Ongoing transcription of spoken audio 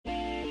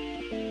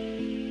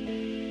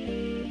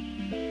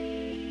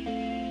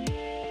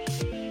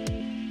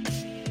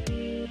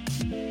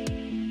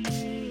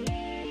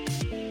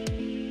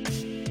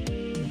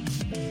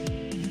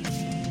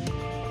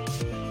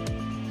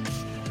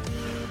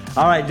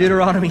All right,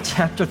 Deuteronomy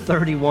chapter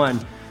 31.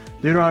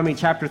 Deuteronomy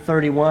chapter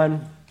 31,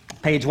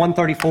 page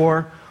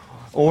 134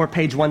 or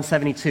page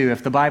 172.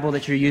 If the Bible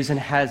that you're using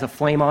has a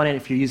flame on it,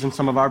 if you're using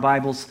some of our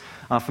Bibles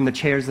from the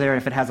chairs there,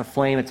 if it has a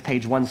flame, it's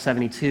page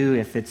 172.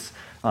 If it's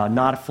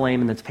not a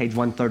flame, and it's page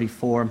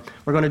 134.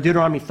 We're going to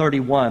Deuteronomy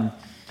 31.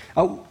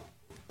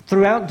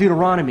 Throughout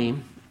Deuteronomy,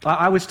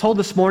 I was told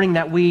this morning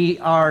that we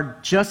are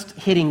just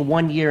hitting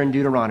 1 year in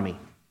Deuteronomy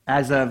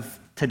as of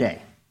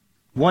today.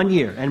 1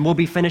 year, and we'll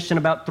be finished in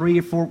about 3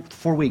 or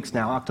 4 weeks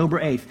now. October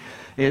 8th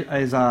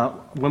is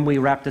when we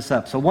wrap this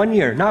up. So 1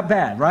 year, not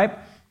bad, right?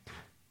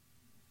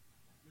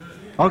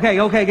 Okay.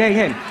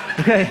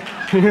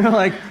 You're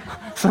like,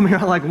 some of you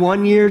are like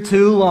 1 year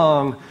too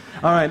long.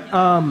 All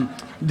right,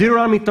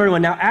 Deuteronomy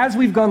 31. Now, as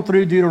we've gone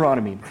through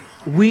Deuteronomy,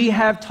 we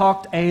have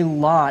talked a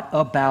lot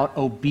about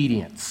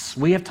obedience.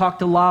 We have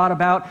talked a lot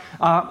about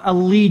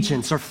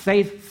allegiance or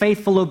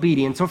faithful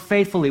obedience or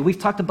faithfully. We've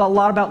talked a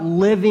lot about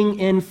living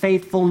in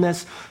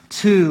faithfulness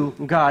to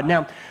God.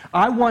 Now,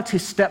 I want to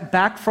step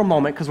back for a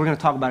moment because we're going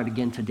to talk about it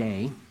again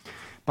today.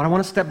 But I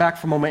want to step back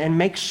for a moment and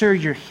make sure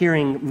you're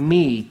hearing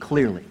me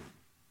clearly.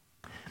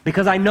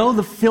 Because I know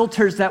the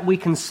filters that we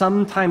can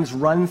sometimes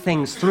run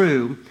things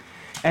through.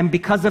 And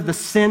because of the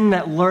sin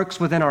that lurks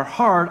within our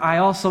heart, I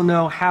also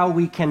know how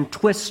we can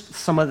twist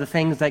some of the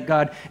things that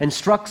God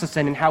instructs us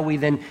in and how we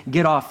then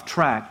get off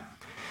track.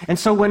 And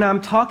so when I'm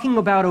talking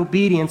about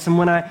obedience and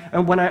when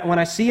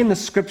I see in the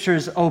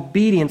scriptures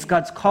obedience,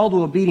 God's call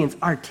to obedience,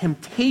 our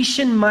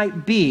temptation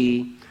might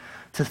be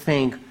to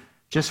think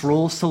just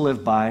rules to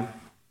live by,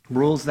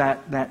 rules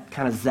that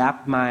kind of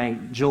zap my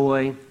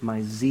joy,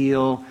 my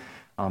zeal.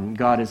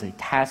 God is a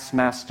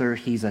taskmaster.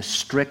 He's a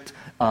strict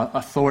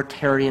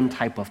authoritarian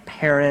type of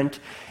parent,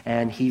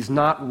 and he's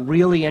not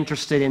really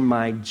interested in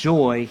my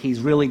joy. He's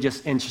really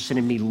just interested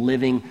in me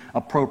living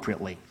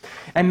appropriately.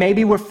 And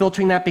maybe we're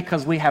filtering that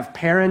because we have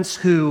parents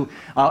who,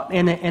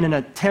 in an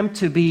attempt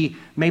to be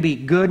maybe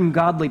good and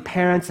godly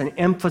parents and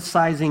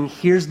emphasizing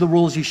here's the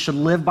rules you should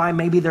live by,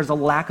 maybe there's a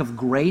lack of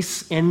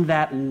grace in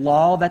that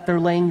law that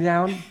they're laying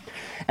down.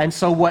 And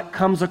so what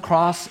comes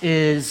across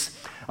is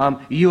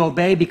you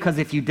obey because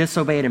if you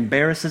disobey, it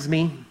embarrasses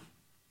me.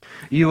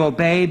 You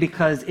obey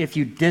because if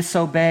you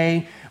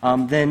disobey,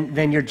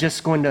 then you're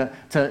just going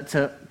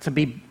to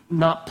be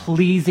not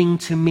pleasing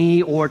to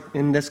me, or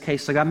in this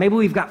case to God. Maybe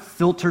we've got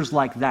filters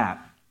like that.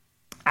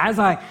 As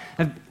I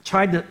have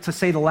tried to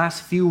say the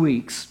last few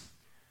weeks,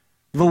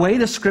 the way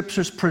the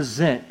scriptures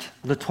present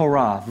the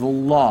Torah, the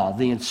law,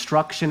 the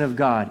instruction of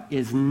God,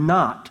 is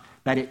not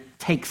that it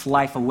takes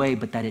life away,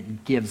 but that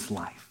it gives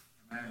life.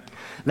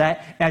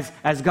 That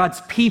as God's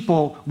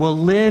people will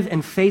live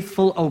in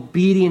faithful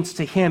obedience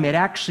to Him, it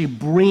actually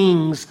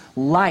brings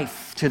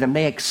life to them.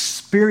 They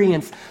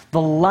experience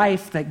the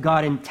life that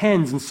God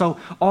intends. And so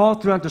all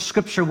throughout the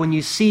scripture, when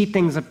you see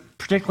things,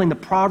 particularly in the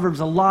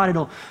Proverbs a lot,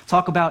 it'll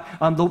talk about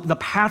the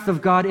path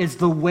of God is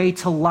the way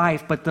to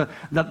life, but the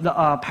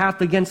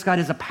path against God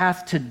is a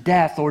path to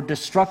death or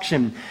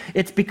destruction.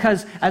 It's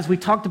because, as we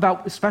talked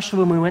about, especially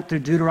when we went through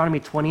Deuteronomy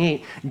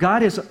 28,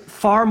 God is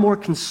far more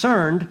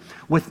concerned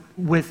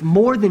with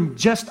more than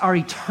just our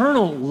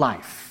eternal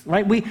life,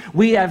 right?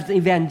 We as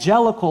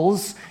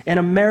evangelicals in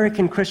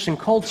American Christian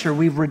culture,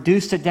 we've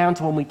reduced it down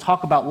to when we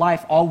talk about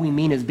life, all we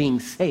mean is being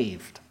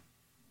saved.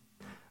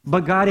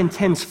 But God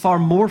intends far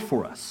more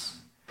for us.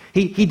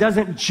 He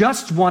doesn't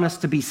just want us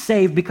to be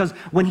saved, because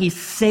when He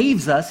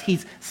saves us,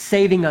 He's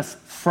saving us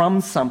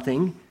from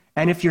something.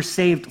 And if you're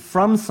saved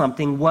from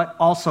something, what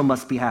also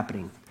must be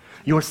happening?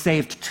 You're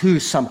saved to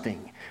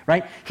something,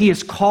 right? He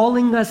is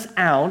calling us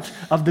out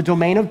of the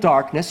domain of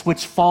darkness,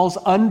 which falls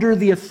under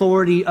the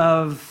authority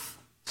of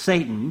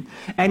Satan.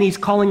 And He's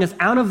calling us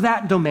out of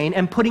that domain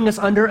and putting us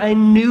under a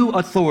new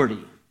authority,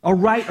 a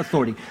right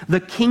authority,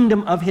 the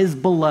kingdom of His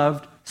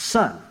beloved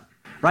Son.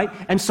 Right?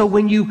 And so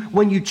when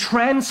you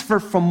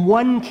transfer from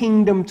one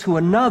kingdom to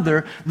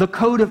another, the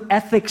code of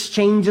ethics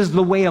changes,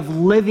 the way of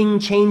living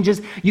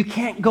changes. You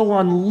can't go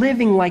on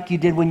living like you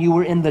did when you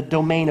were in the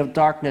domain of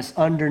darkness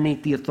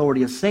underneath the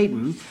authority of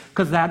Satan,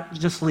 because that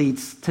just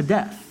leads to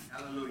death.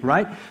 Hallelujah.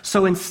 Right?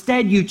 So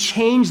instead you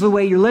change the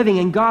way you're living,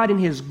 and God in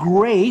His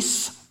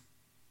grace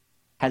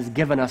has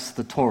given us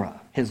the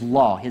Torah, His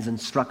law, His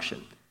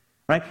instruction.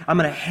 Right? I'm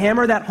going to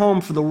hammer that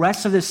home for the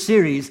rest of this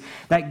series,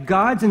 that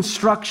God's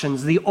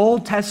instructions, the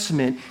Old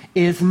Testament,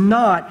 is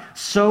not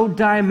so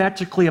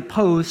diametrically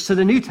opposed to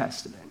the New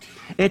Testament.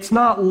 It's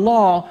not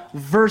law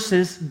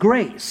versus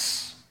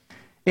grace.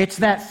 It's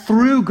that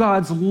through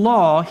God's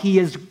law, He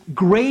is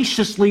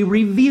graciously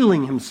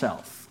revealing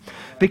Himself.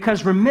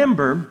 Because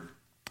remember,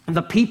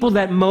 the people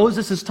that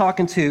Moses is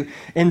talking to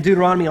in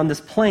Deuteronomy on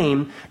this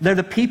plain, they're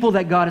the people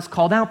that God has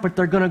called out, but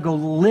they're going to go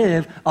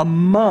live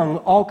among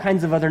all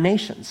kinds of other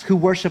nations who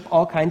worship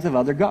all kinds of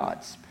other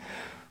gods.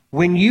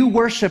 When you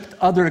worshiped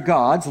other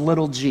gods,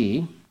 little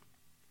g,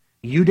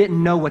 you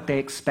didn't know what they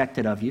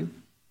expected of you.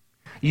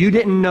 You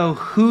didn't know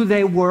who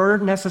they were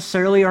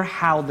necessarily or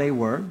how they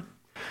were.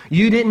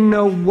 You didn't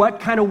know what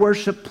kind of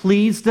worship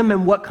pleased them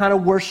and what kind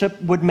of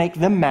worship would make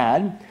them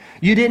mad.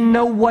 You didn't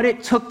know what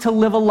it took to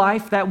live a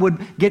life that would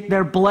get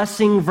their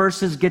blessing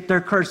versus get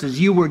their curses.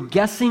 You were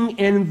guessing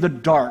in the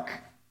dark.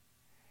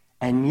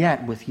 And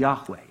yet with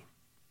Yahweh,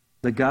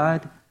 the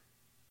God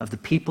of the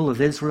people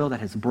of Israel that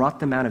has brought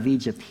them out of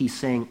Egypt, he's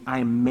saying, I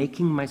am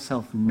making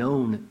myself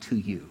known to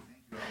you.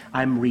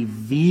 I'm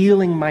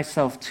revealing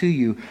myself to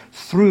you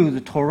through the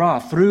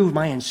Torah, through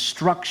my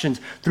instructions,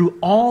 through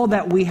all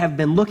that we have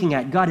been looking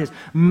at. God is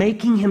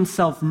making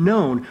himself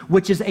known,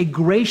 which is a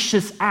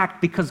gracious act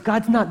because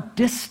God's not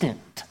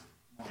distant.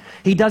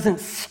 He doesn't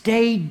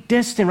stay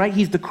distant, right?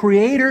 He's the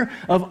creator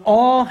of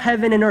all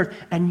heaven and earth.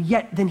 And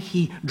yet then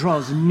he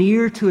draws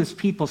near to his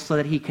people so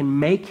that he can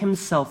make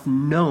himself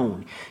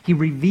known. He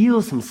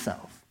reveals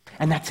himself.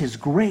 And that's his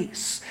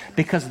grace,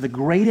 because the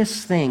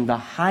greatest thing, the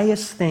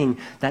highest thing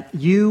that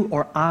you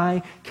or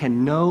I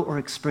can know or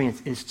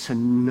experience is to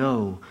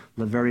know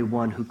the very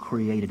one who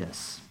created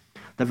us,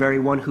 the very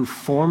one who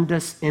formed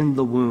us in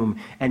the womb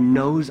and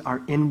knows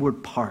our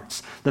inward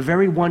parts, the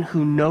very one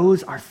who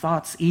knows our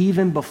thoughts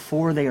even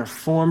before they are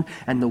formed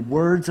and the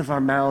words of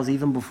our mouths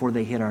even before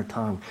they hit our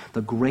tongue.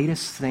 The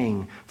greatest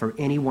thing for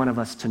any one of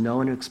us to know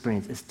and to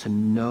experience is to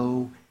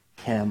know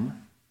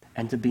him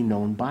and to be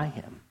known by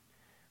him.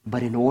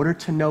 But in order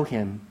to know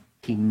him,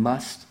 he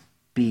must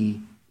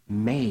be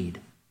made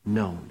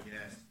known.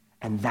 Yes.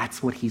 And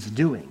that's what he's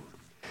doing.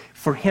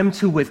 For him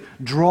to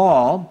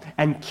withdraw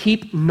and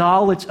keep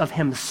knowledge of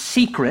him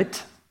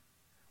secret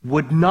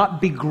would not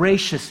be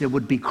gracious, it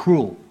would be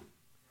cruel.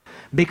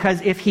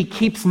 Because if he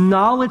keeps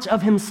knowledge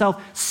of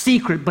himself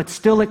secret, but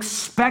still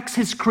expects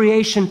his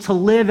creation to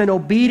live in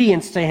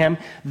obedience to him,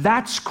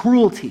 that's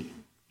cruelty.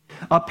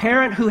 A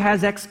parent who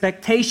has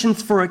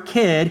expectations for a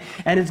kid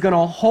and is going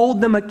to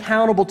hold them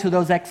accountable to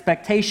those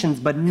expectations,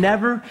 but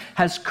never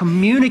has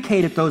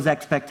communicated those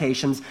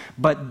expectations,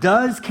 but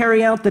does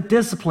carry out the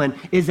discipline,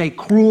 is a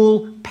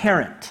cruel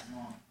parent.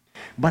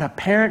 But a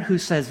parent who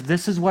says,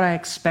 this is what I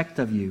expect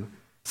of you.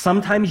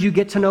 Sometimes you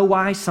get to know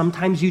why,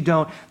 sometimes you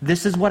don't.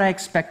 This is what I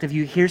expect of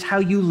you. Here's how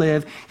you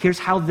live. Here's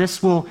how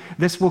this will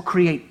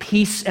create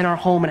peace in our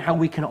home and how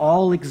we can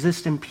all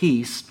exist in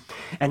peace.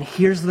 And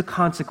here's the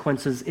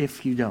consequences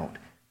if you don't.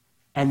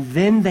 And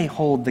then they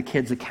hold the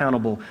kids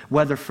accountable,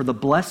 whether for the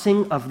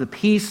blessing of the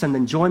peace and the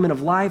enjoyment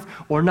of life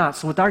or not.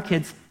 So with our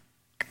kids,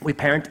 we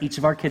parent each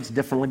of our kids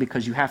differently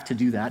because you have to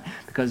do that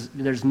because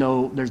there's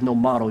no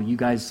model. You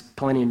guys,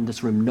 plenty in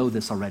this room, know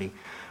this already.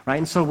 Right?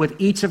 And so with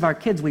each of our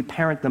kids, we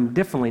parent them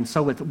differently. And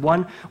so with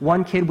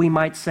one kid, we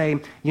might say,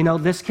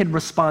 this kid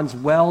responds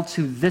well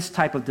to this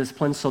type of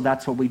discipline, so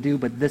that's what we do,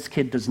 but this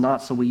kid does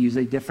not, so we use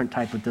a different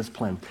type of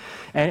discipline.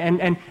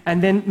 And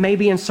then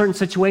maybe in certain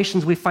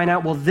situations, we find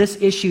out, well,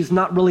 this issue is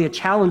not really a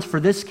challenge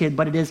for this kid,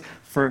 but it is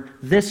for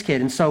this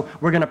kid. And so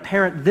we're going to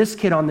parent this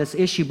kid on this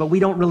issue, but we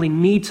don't really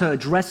need to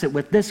address it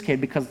with this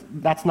kid because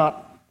that's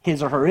not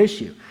his or her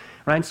issue.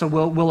 Right? So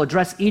we'll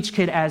address each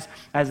kid as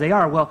they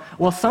are.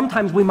 Well,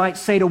 sometimes we might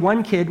say to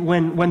one kid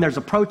when there's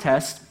a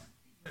protest,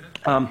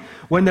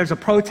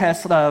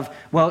 of,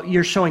 well,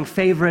 you're showing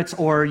favorites,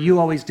 or you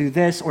always do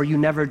this, or you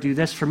never do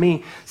this for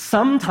me.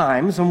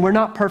 Sometimes, and we're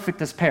not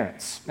perfect as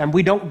parents, and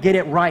we don't get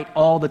it right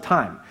all the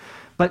time,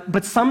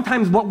 but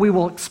sometimes what we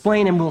will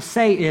explain and we'll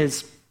say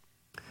is,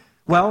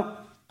 well,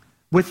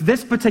 with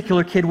this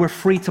particular kid, we're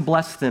free to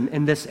bless them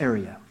in this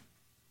area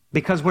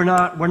because we're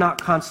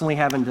not constantly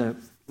having to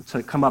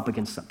come up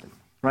against something,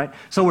 right?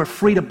 So we're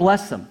free to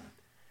bless them.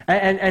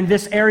 And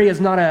this area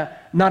is not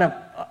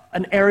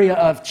an area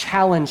of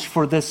challenge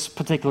for this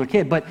particular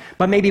kid. But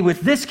maybe with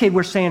this kid,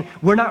 we're saying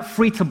we're not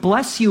free to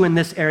bless you in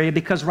this area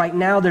because right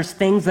now there's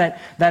things that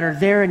are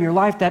there in your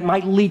life that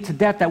might lead to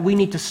death that we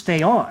need to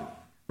stay on,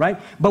 right?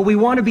 But we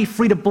want to be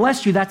free to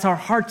bless you. That's our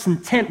heart's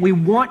intent. We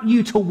want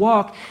you to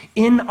walk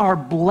in our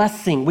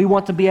blessing. We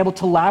want to be able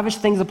to lavish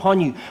things upon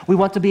you. We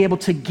want to be able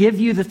to give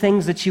you the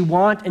things that you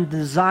want and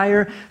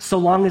desire so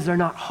long as they're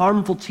not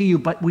harmful to you,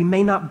 but we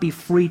may not be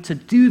free to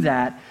do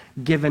that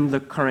given the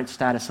current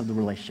status of the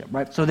relationship,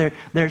 right? So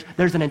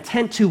there's an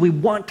intent to, we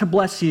want to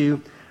bless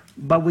you,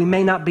 but we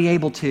may not be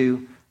able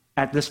to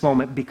at this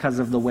moment because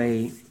of the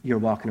way you're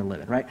walking and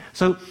living, right?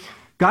 So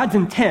God's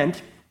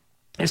intent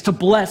is to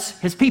bless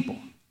his people.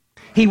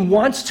 He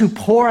wants to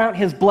pour out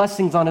his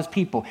blessings on his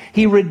people.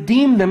 He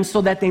redeemed them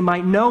so that they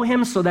might know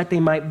him, so that they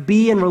might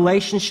be in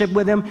relationship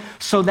with him,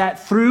 so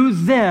that through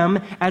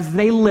them, as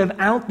they live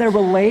out their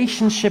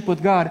relationship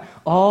with God,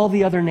 all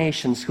the other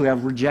nations who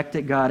have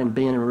rejected God and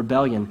been in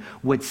rebellion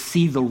would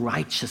see the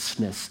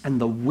righteousness and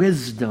the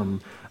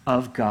wisdom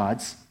of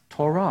God's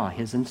Torah,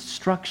 his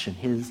instruction,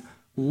 his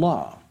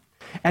law.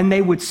 And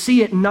they would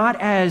see it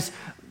not as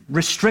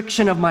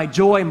restriction of my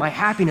joy, my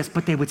happiness,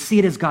 but they would see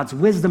it as God's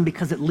wisdom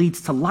because it leads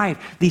to life.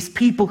 These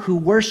people who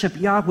worship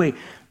Yahweh,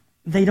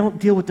 they don't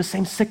deal with the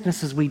same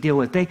sicknesses we deal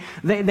with.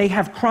 They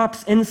have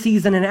crops in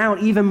season and out,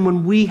 even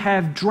when we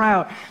have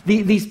drought.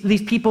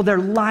 These people, their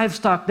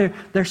livestock,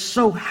 they're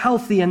so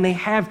healthy and they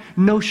have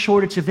no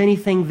shortage of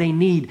anything they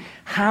need.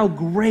 How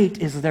great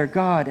is their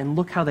God? And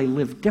look how they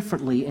live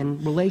differently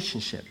in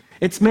relationship.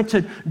 It's meant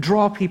to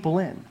draw people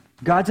in.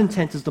 God's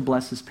intent is to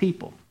bless his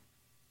people,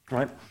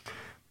 right?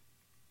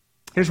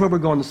 Here's where we're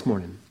going this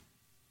morning.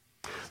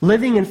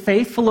 Living in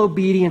faithful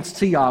obedience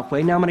to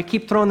Yahweh. Now, I'm going to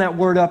keep throwing that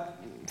word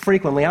up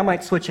frequently. I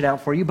might switch it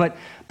out for you, but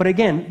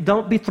again,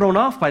 don't be thrown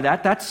off by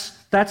that.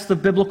 That's the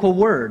biblical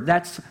word.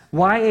 That's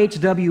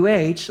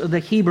YHWH, the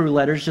Hebrew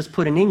letters just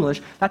put in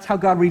English. That's how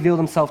God revealed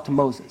himself to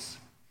Moses.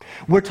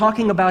 We're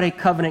talking about a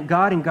covenant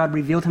God, and God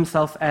revealed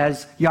himself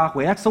as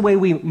Yahweh. That's the way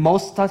we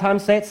most of the time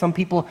say it. Some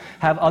people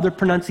have other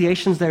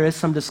pronunciations. There is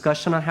some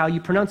discussion on how you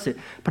pronounce it,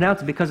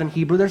 because in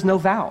Hebrew there's no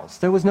vowels.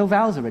 There was no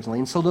vowels originally,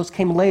 and so those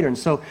came later. And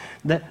so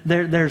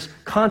there's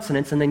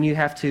consonants, and then you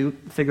have to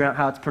figure out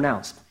how it's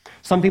pronounced.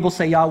 Some people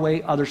say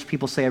Yahweh, other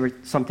people say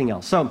something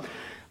else. So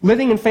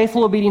living in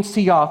faithful obedience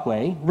to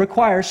Yahweh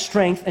requires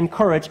strength and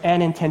courage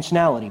and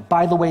intentionality.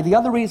 By the way, the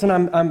other reason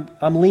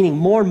I'm leaning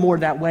more and more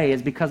that way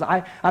is because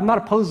I'm not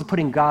opposed to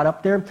putting God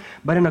up there,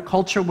 but in a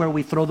culture where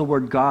we throw the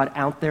word God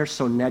out there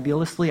so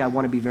nebulously, I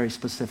want to be very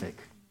specific.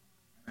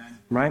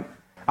 Right?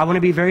 I want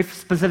to be very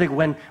specific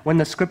when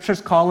the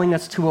Scripture's calling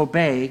us to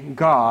obey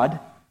God.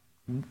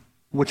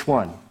 Which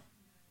one?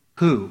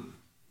 Who?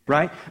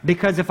 Right?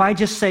 Because if I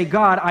just say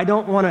God, I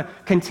don't want to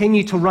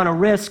continue to run a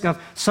risk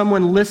of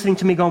someone listening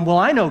to me going, well,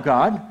 I know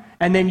God.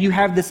 And then you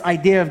have this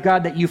idea of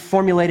God that you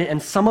formulated,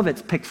 and some of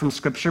it's picked from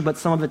Scripture, but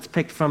some of it's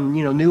picked from,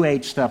 New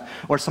Age stuff,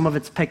 or some of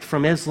it's picked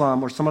from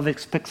Islam, or some of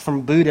it's picked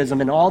from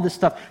Buddhism, and all this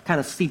stuff kind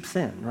of seeps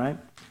in, right?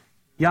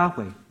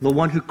 Yahweh, the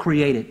one who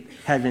created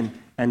heaven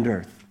and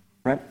earth,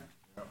 right?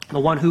 The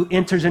one who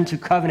enters into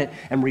covenant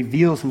and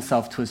reveals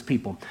himself to his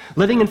people.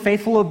 Living in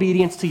faithful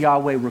obedience to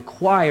Yahweh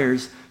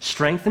requires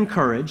strength and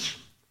courage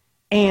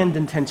and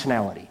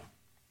intentionality.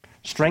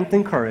 Strength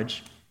and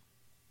courage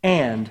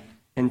and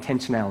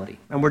intentionality.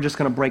 And we're just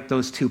going to break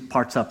those two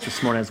parts up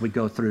this morning as we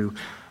go through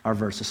our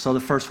verses. So the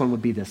first one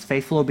would be this.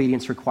 Faithful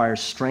obedience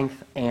requires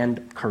strength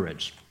and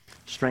courage.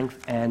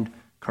 Strength and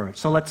courage.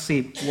 So let's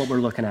see what we're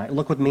looking at.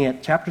 Look with me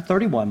at chapter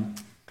 31,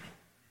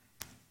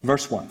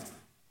 verse 1.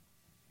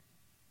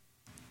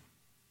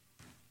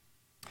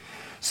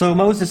 So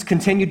Moses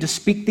continued to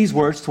speak these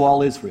words to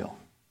all Israel.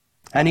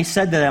 And he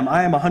said to them,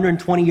 I am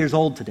 120 years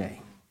old today.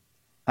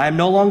 I am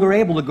no longer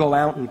able to go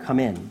out and come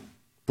in.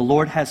 The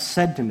Lord has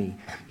said to me,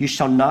 you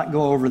shall not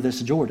go over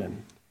this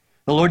Jordan.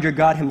 The Lord your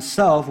God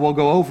himself will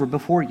go over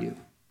before you.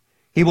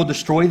 He will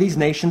destroy these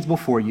nations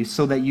before you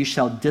so that you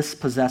shall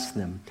dispossess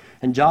them.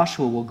 And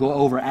Joshua will go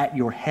over at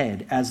your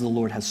head as the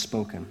Lord has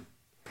spoken.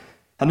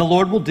 And the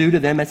Lord will do to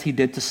them as he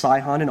did to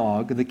Sihon and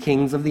Og, the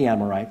kings of the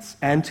Amorites,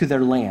 and to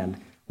their land,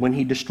 when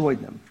he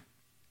destroyed them.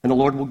 And the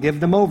Lord will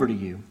give them over to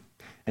you,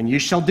 and you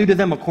shall do to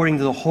them according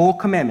to the whole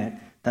commandment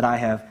that I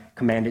have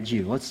commanded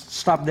you. Let's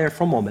stop there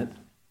for a moment.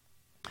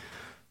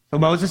 So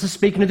Moses is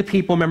speaking to the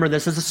people. Remember,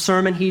 this is a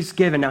sermon he's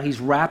given. Now he's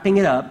wrapping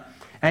it up,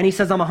 and he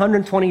says, I'm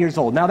 120 years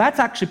old. Now that's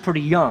actually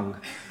pretty young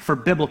for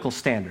biblical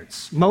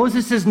standards.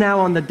 Moses is now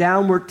on the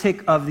downward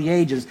tick of the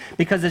ages,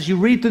 because as you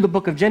read through the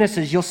book of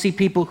Genesis, you'll see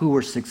people who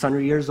were 600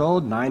 years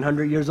old,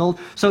 900 years old.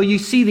 So you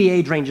see the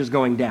age ranges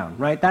going down,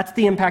 right? That's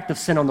the impact of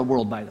sin on the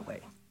world, by the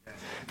way.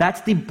 That's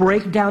the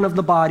breakdown of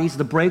the bodies,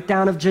 the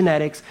breakdown of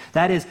genetics.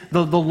 That is,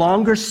 the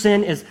longer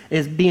sin is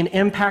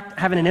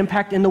having an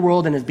impact in the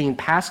world and is being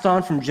passed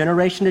on from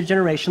generation to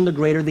generation, the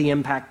greater the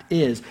impact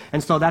is.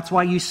 And so that's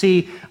why you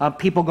see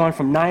people going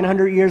from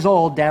 900 years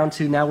old down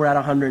to now we're at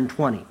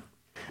 120.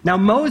 Now,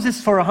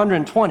 Moses, for a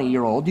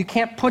 120-year-old, you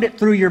can't put it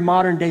through your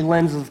modern-day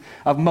lens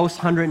of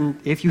most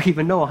if you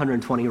even know a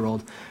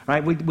 120-year-old,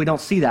 right? We don't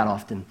see that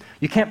often.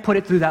 You can't put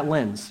it through that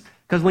lens.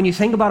 Because when you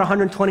think about a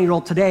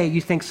 120-year-old today, you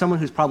think someone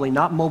who's probably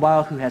not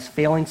mobile, who has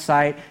failing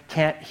sight,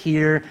 can't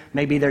hear,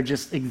 maybe they're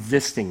just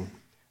existing.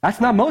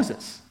 That's not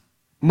Moses.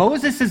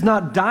 Moses is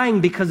not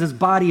dying because his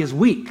body is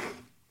weak.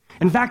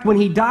 In fact, when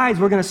he dies,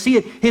 we're going to see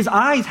it, his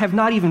eyes have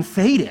not even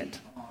faded,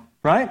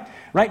 right?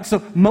 Right?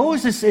 So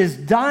Moses is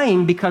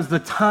dying because the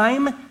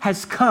time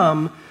has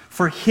come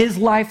for his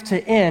life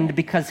to end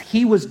because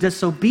he was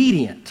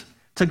disobedient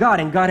to God.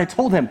 And God had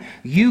told him,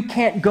 you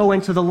can't go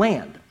into the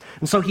land.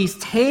 And so he's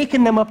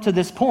taken them up to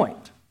this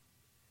point.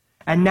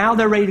 And now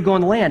they're ready to go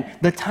in the land.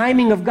 The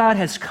timing of God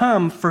has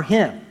come for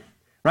him,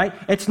 right?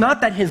 It's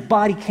not that his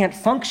body can't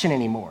function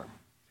anymore.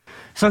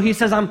 So he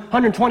says, I'm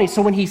 120.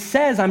 So when he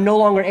says I'm no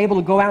longer able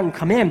to go out and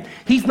come in,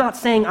 he's not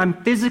saying I'm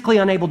physically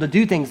unable to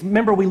do things.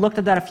 Remember, we looked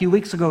at that a few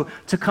weeks ago.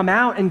 To come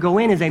out and go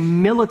in is a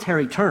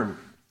military term.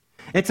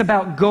 It's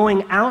about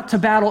going out to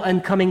battle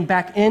and coming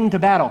back into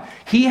battle.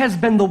 He has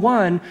been the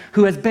one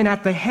who has been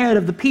at the head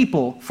of the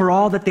people for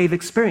all that they've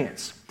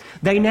experienced.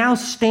 They now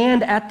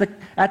stand at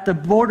the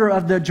border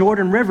of the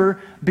Jordan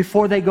River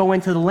before they go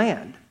into the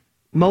land.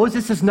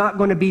 Moses is not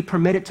going to be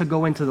permitted to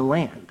go into the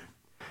land.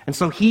 And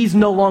so he's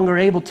no longer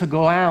able to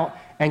go out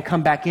and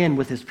come back in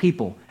with his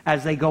people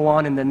as they go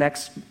on in the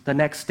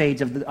next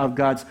stage of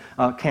God's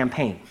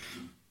campaign.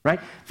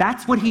 Right?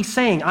 That's what he's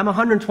saying. I'm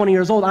 120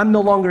 years old. I'm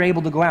no longer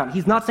able to go out.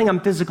 He's not saying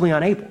I'm physically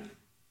unable.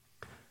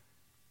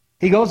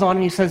 He goes on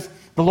and he says,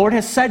 the Lord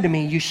has said to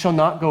me, you shall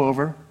not go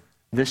over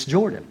this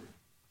Jordan.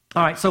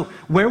 All right, so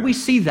where we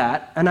see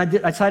that, and I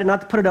decided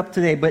not to put it up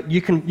today, but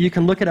you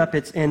can look it up.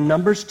 It's in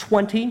Numbers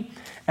 20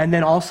 and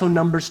then also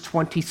Numbers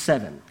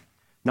 27.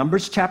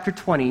 Numbers chapter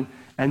 20,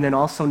 and then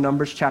also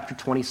Numbers chapter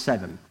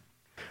 27.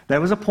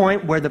 There was a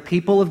point where the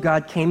people of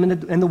God came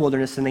in the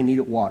wilderness and they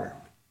needed water.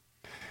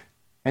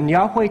 And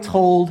Yahweh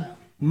told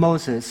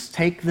Moses,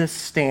 take this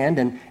stand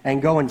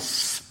and go and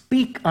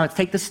speak,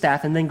 take the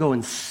staff and then go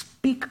and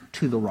speak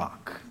to the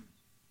rock.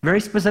 Very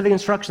specific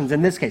instructions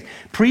in this case.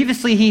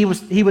 Previously, he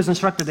was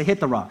instructed to hit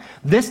the rock.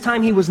 This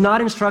time, he was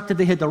not instructed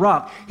to hit the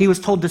rock. He was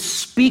told to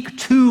speak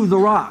to the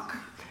rock,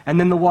 and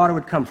then the water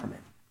would come from it.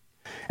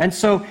 And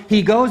so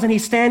he goes and he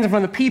stands in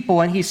front of the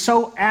people, and he's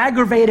so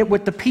aggravated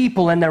with the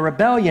people and their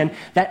rebellion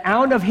that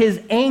out of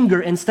his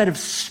anger, instead of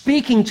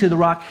speaking to the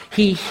rock,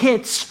 he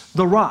hits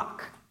the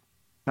rock.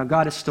 Now,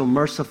 God is still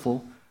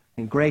merciful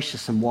and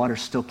gracious, and water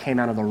still came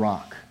out of the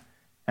rock,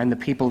 and the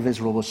people of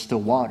Israel was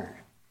still watered.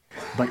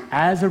 But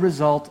as a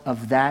result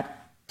of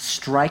that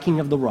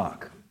striking of the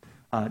rock,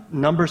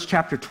 Numbers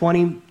chapter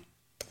 20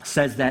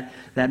 says that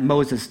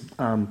Moses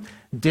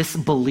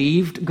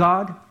disbelieved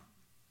God.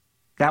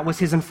 That was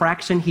his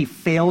infraction. He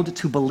failed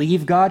to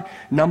believe God.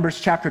 Numbers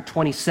chapter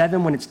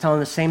 27, when it's telling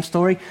the same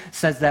story,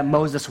 says that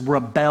Moses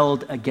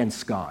rebelled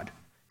against God.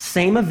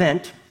 Same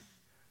event.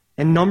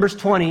 In Numbers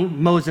 20,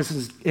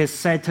 Moses is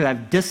said to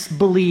have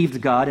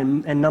disbelieved God.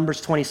 In Numbers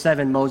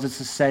 27,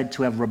 Moses is said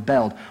to have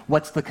rebelled.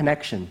 What's the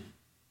connection?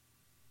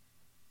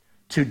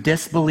 To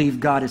disbelieve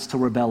God is to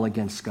rebel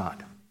against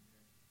God.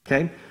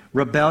 Okay?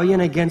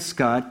 Rebellion against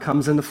God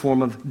comes in the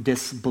form of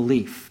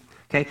disbelief.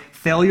 Okay?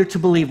 Failure to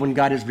believe when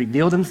God has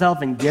revealed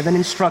himself and given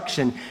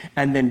instruction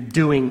and then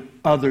doing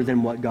other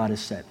than what God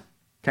has said.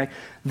 Okay?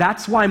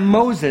 That's why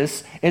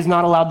Moses is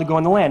not allowed to go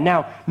in the land.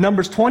 Now,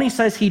 Numbers 20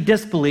 says he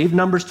disbelieved.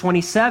 Numbers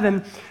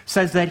 27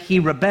 says that he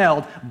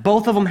rebelled.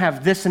 Both of them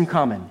have this in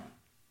common.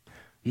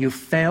 You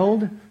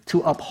failed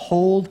to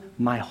uphold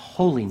my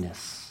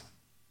holiness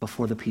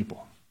before the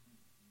people.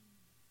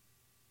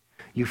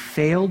 You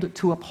failed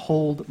to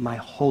uphold my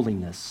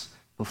holiness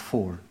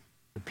before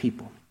the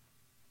people.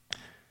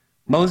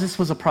 Moses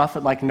was a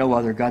prophet like no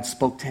other. God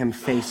spoke to him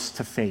face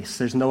to face.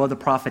 There's no other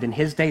prophet in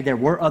his day. There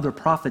were other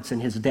prophets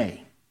in his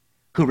day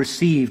who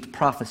received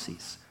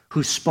prophecies,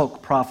 who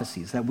spoke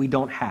prophecies that we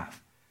don't have.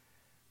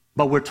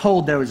 But we're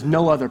told there was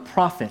no other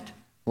prophet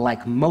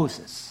like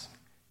Moses,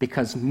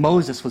 because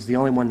Moses was the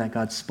only one that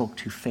God spoke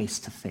to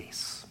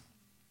face.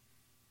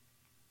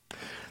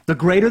 The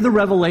greater the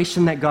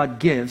revelation that God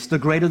gives, the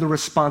greater the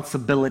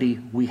responsibility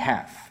we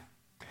have.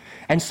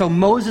 And so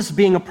Moses,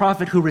 being a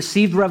prophet who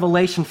received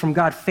revelation from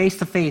God face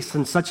to face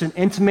in such an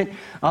intimate,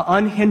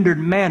 unhindered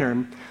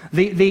manner,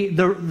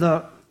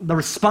 the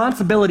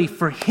responsibility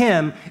for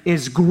him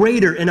is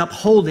greater in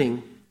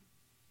upholding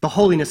the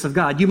holiness of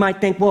God. You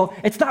might think, well,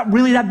 it's not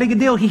really that big a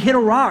deal. He hit a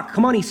rock.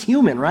 Come on, he's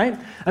human, right?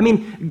 I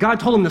mean, God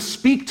told him to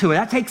speak to it.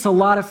 That takes a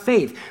lot of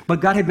faith. But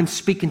God had been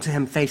speaking to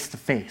him face to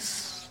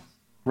face,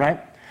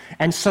 right?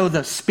 And so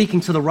the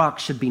speaking to the rock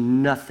should be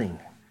nothing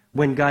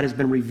when God has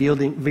been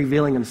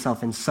revealing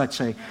himself in such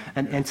an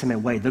intimate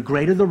way. The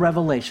greater the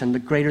revelation, the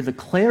greater the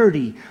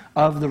clarity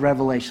of the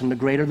revelation, the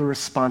greater the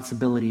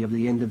responsibility of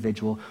the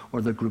individual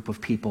or the group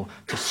of people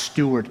to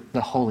steward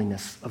the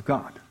holiness of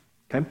God.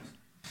 Okay?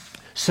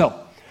 So,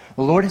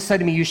 the Lord has said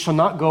to me, you shall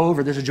not go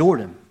over this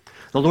Jordan.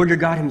 The Lord your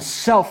God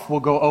himself will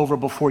go over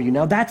before you.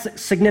 Now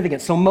that's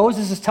significant. So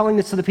Moses is telling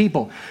this to the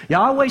people.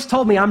 Yahweh's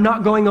told me I'm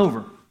not going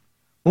over.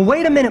 Well,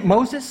 wait a minute,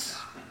 Moses.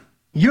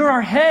 You're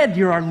our head.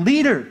 You're our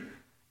leader.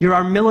 You're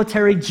our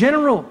military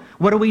general.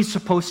 What are we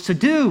supposed to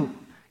do?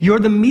 You're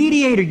the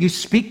mediator. You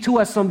speak to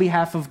us on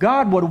behalf of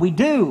God. What do we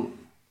do?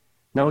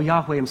 No,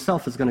 Yahweh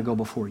himself is going to go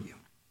before you.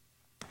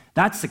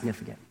 That's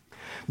significant.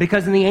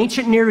 Because in the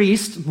ancient Near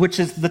East, which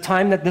is the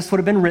time that this would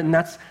have been written,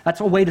 that's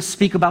a way to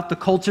speak about the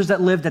cultures that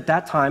lived at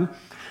that time.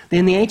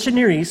 In the ancient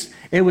Near East,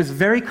 it was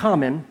very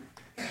common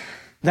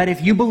that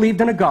if you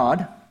believed in a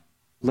god,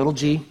 little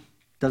g,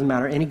 doesn't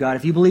matter, any God.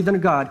 If you believed in a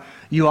God,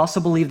 you also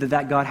believed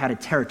that God had a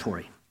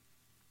territory.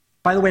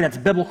 By the way, that's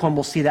biblical, and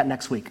we'll see that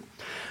next week.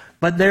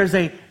 But there's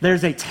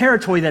a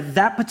territory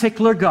that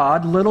particular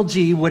God, little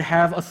g, would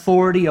have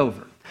authority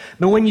over.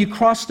 But when you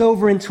crossed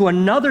over into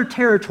another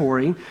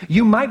territory,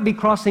 you might be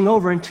crossing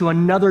over into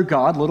another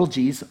God, little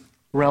g's,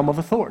 realm of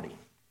authority.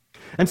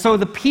 And so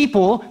the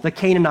people, the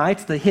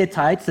Canaanites, the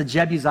Hittites, the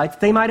Jebusites,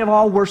 they might have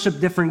all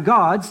worshiped different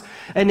gods.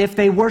 And if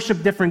they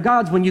worshiped different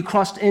gods, when you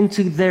crossed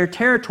into their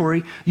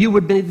territory, you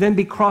would then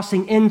be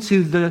crossing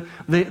into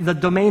the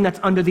domain that's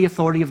under the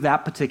authority of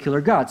that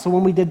particular god. So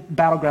when we did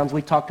Battlegrounds,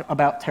 we talked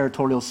about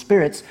territorial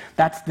spirits.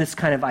 That's this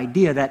kind of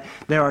idea that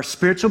there are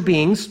spiritual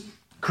beings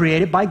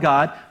created by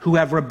God who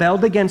have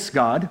rebelled against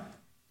God,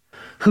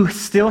 who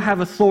still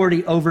have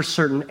authority over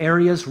certain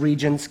areas,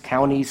 regions,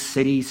 counties,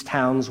 cities,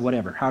 towns,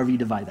 whatever, however you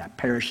divide that,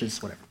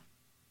 parishes, whatever.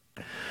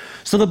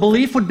 So the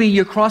belief would be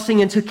you're crossing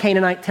into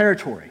Canaanite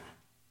territory.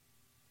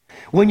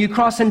 When you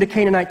cross into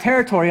Canaanite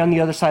territory on the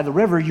other side of the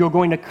river, you're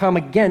going to come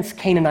against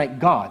Canaanite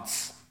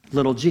gods,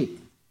 little g.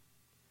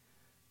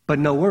 But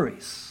no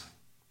worries,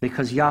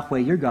 because Yahweh,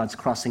 your God's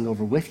crossing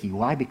over with you.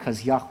 Why?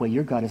 Because Yahweh,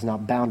 your God, is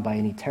not bound by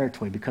any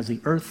territory, because the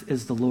earth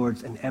is the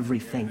Lord's and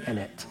everything in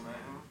it.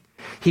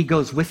 He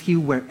goes with you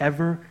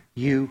wherever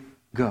you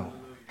go.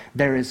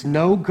 There is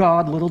no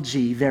God, little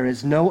g. There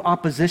is no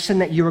opposition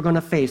that you are going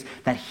to face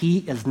that he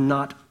is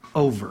not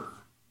over.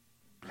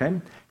 Okay?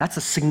 That's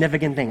a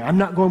significant thing. I'm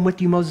not going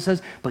with you, Moses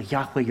says, but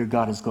Yahweh your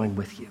God is going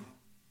with you.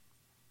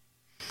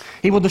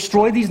 He will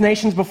destroy these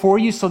nations before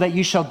you so that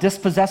you shall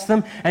dispossess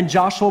them, and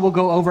Joshua will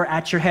go over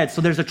at your head. So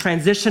there's a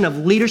transition of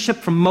leadership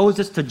from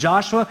Moses to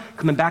Joshua,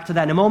 coming back to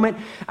that in a moment,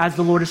 as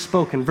the Lord has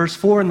spoken. Verse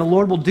 4, and the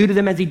Lord will do to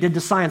them as he did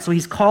to Sihon. So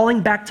he's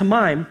calling back to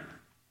mind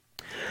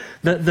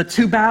the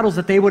two battles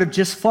that they would have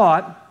just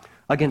fought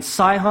against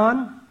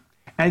Sihon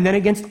and then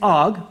against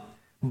Og,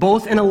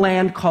 both in a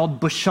land called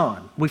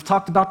Bashan. We've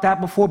talked about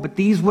that before, but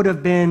these would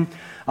have been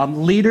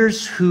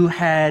leaders who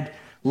had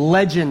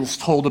legends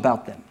told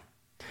about them.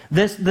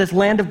 This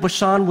land of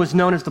Bashan was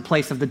known as the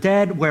place of the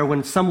dead, where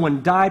when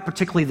someone died,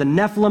 particularly the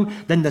Nephilim,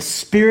 then the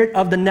spirit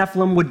of the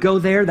Nephilim would go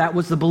there. That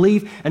was the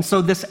belief. And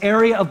so this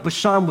area of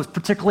Bashan was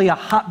particularly a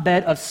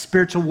hotbed of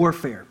spiritual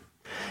warfare.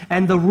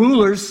 And the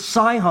rulers,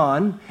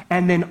 Sihon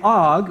and then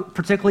Og,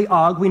 particularly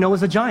Og, we know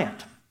is a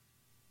giant.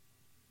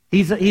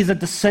 He's a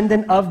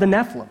descendant of the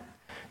Nephilim.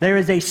 There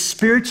is a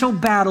spiritual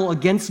battle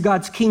against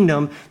God's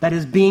kingdom that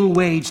is being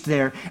waged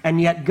there. And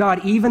yet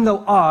God, even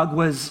though Og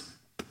was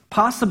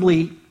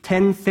possibly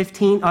 10,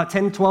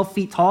 12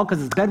 feet tall, because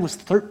his bed was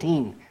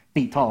 13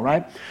 feet tall,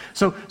 right?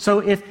 So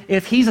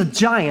if he's a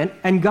giant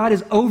and God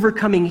is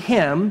overcoming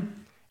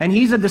him, and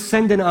he's a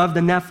descendant of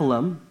the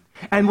Nephilim,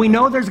 and we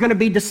know there's going to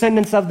be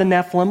descendants of the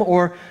Nephilim,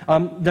 or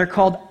they're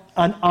called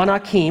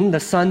Anakim, the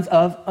sons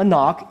of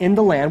Anak, in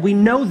the land. We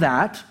know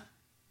that.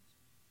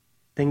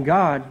 Then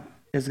God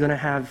is going to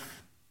have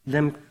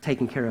them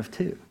taken care of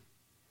too.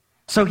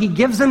 So he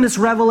gives them this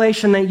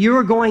revelation that you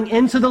are going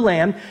into the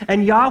land,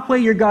 and Yahweh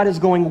your God is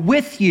going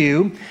with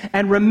you,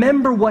 and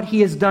remember what he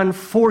has done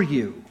for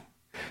you.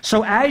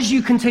 So as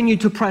you continue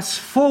to press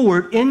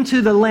forward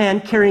into the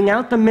land, carrying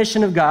out the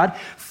mission of God,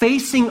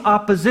 facing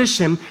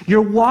opposition,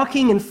 you're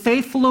walking in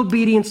faithful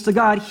obedience to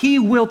God. He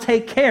will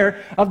take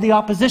care of the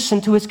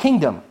opposition to his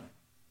kingdom,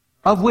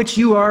 of which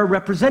you are a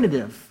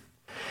representative.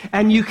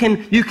 And you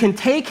can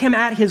take him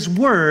at his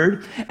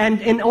word,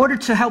 and in order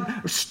to help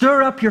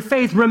stir up your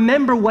faith,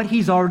 remember what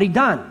he's already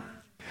done.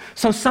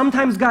 So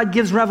sometimes God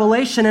gives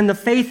revelation, and the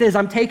faith is,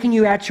 I'm taking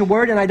you at your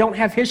word, and I don't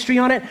have history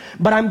on it,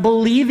 but I'm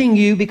believing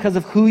you because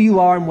of who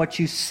you are and what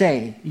you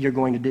say you're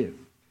going to do.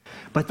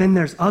 But then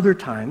there's other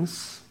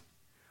times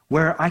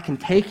where I can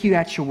take you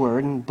at your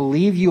word and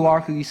believe you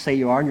are who you say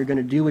you are, and you're going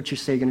to do what you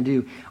say you're going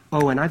to do.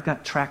 Oh, and I've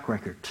got track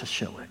record to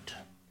show it.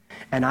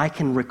 And I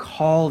can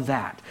recall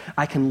that.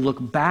 I can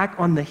look back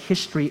on the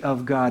history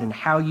of God and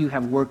how you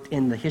have worked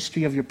in the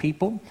history of your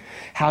people,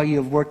 how you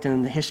have worked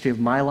in the history of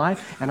my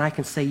life, and I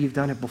can say you've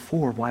done it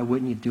before. Why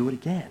wouldn't you do it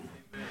again?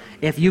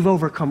 If you've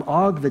overcome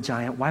Og the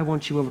giant, why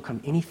won't you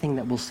overcome anything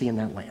that we'll see in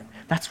that land?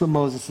 That's what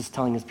Moses is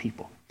telling his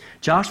people.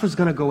 Joshua's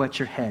going to go at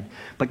your head,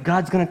 but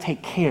God's going to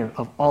take care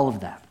of all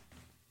of that.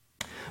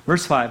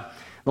 Verse 5.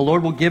 The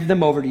Lord will give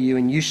them over to you,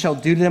 and you shall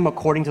do to them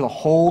according to the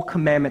whole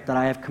commandment that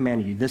I have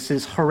commanded you. This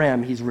is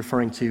harem he's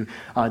referring to,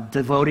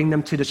 devoting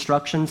them to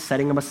destruction,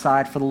 setting them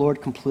aside for the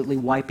Lord, completely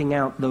wiping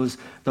out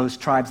those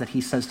tribes that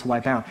he says to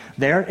wipe out.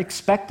 They're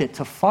expected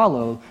to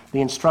follow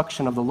the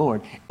instruction of the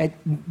Lord. It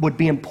would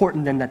be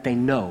important then that they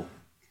know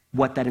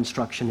what that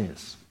instruction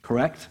is,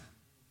 correct?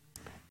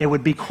 It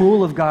would be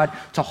cruel of God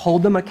to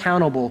hold them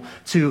accountable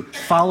to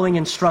following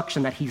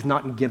instruction that he's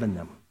not given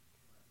them.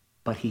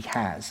 But he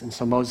has. And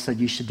so Moses said,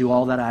 you should do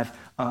all that I've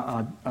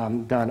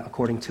done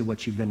according to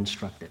what you've been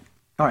instructed.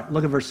 All right,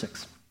 look at verse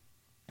 6.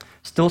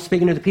 Still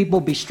speaking to the people,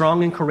 be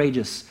strong and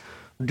courageous.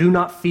 Do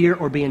not fear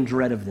or be in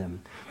dread of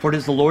them. For it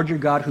is the Lord your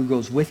God who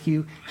goes with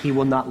you. He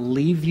will not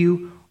leave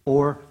you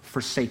or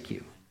forsake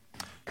you.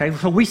 Okay,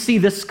 so we see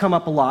this come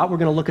up a lot. We're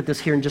going to look at this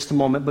here in just a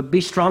moment. But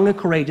be strong and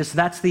courageous.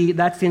 That's the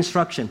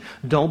instruction.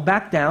 Don't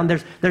back down.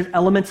 There's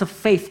elements of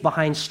faith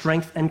behind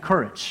strength and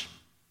courage.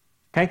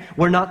 Okay,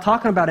 we're not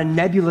talking about a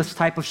nebulous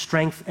type of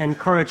strength and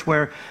courage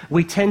where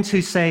we tend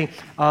to say,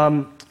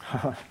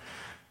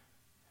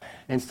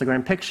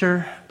 Instagram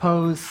picture,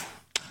 pose,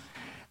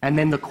 and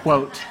then the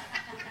quote,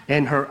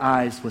 in her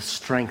eyes was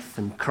strength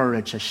and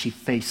courage as she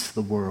faced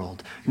the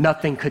world.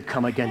 Nothing could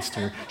come against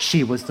her.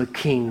 She was the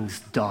king's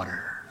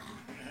daughter.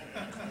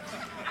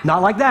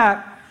 Not like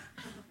that.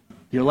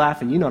 You're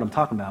laughing. You know what I'm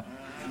talking about.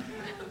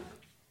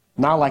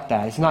 Not like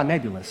that. It's not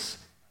nebulous.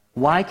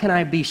 Why can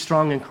I be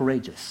strong and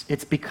courageous?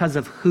 It's because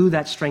of who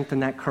that strength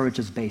and that courage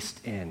is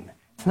based in.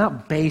 It's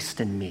not based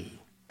in me.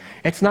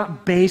 It's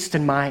not based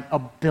in my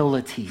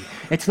ability.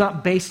 It's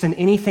not based in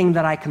anything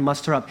that I can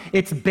muster up.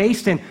 It's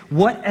based in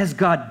what has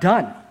God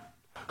done?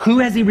 Who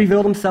has he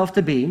revealed himself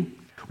to be?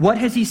 What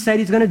has he said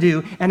he's going to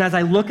do? And as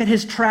I look at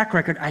his track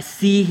record, I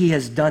see he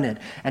has done it.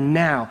 And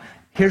now,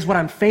 here's what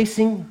I'm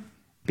facing.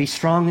 Be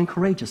strong and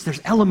courageous. There's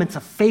elements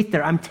of faith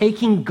there. I'm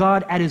taking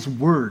God at his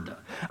word.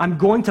 I'm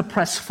going to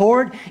press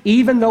forward,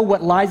 even though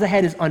what lies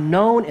ahead is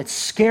unknown, it's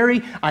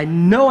scary. I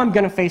know I'm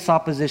going to face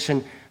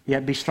opposition,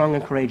 yet be strong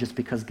and courageous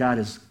because God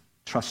is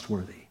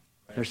trustworthy.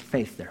 There's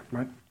faith there,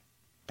 right?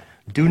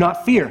 Do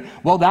not fear.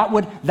 Well, that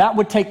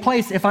would take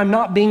place if I'm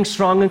not being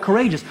strong and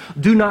courageous.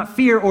 Do not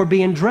fear or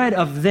be in dread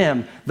of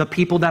them, the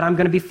people that I'm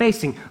going to be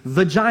facing,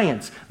 the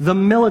giants, the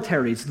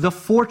militaries, the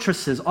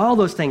fortresses, all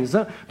those things.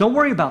 Don't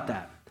worry about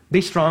that.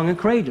 Be strong and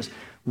courageous.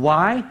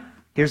 Why?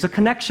 Here's a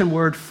connection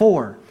word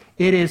for.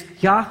 It is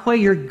Yahweh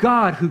your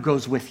God who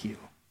goes with you.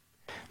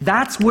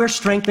 That's where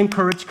strength and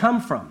courage come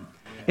from.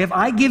 If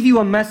I give you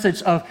a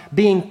message of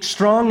being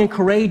strong and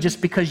courageous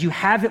because you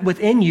have it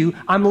within you,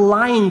 I'm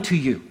lying to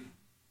you.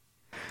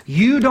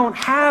 You don't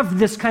have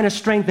this kind of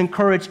strength and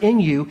courage in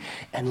you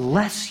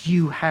unless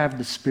you have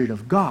the Spirit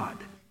of God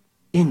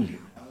in you.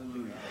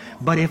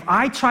 But if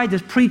I try to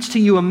preach to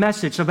you a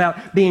message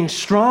about being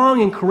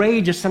strong and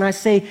courageous, and I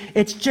say,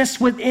 it's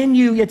just within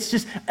you, it's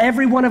just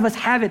every one of us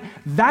have it,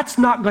 that's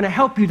not going to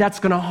help you, that's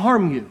going to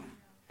harm you.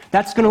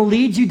 That's going to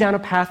lead you down a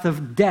path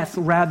of death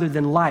rather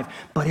than life.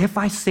 But if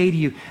I say to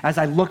you, as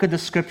I look at the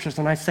scriptures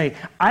and I say,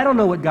 I don't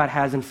know what God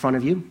has in front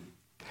of you.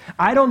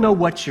 I don't know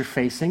what you're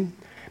facing.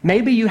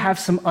 Maybe you have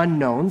some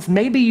unknowns.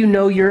 Maybe you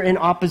know you're in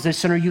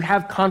opposition or you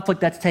have conflict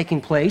that's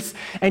taking place.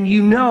 And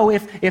you know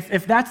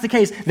if that's the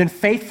case, then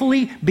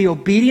faithfully be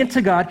obedient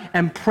to God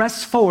and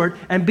press forward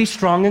and be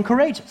strong and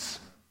courageous.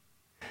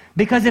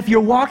 Because if you're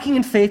walking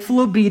in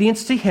faithful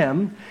obedience to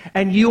Him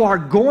and you are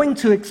going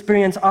to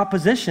experience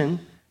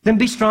opposition, then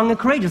be strong and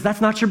courageous.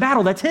 That's not your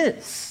battle, that's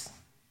His,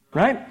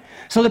 right?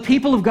 So the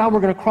people of God were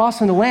going to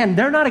cross in the land.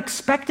 They're not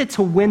expected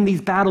to win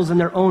these battles in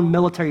their own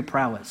military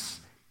prowess.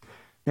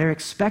 They're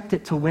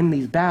expected to win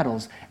these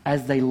battles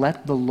as they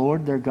let the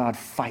Lord their God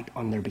fight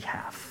on their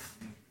behalf.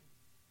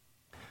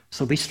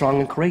 So be strong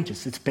and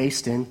courageous. It's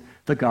based in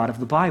the God of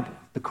the Bible,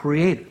 the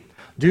Creator.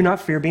 Do not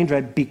fear being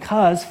dread,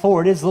 because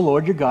for it is the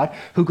Lord your God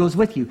who goes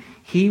with you.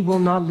 He will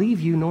not leave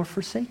you nor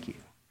forsake you.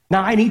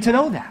 Now, I need to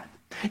know that.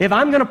 If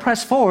I'm going to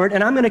press forward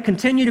and I'm going to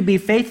continue to be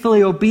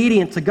faithfully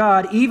obedient to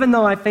God, even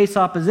though I face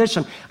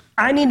opposition,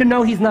 I need to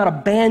know He's not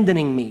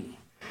abandoning me.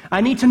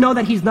 I need to know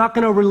that He's not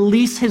going to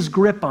release His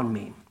grip on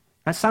me.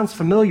 That sounds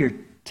familiar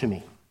to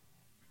me.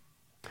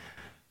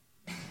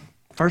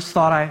 First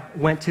thought I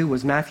went to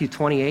was Matthew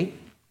 28,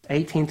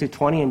 18 through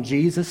 20, and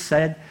Jesus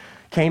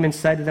came and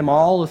said to them,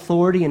 all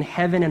authority in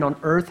heaven and on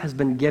earth has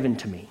been given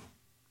to me.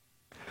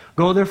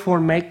 Go therefore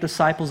and make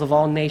disciples of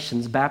all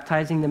nations,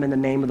 baptizing them in the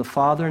name of the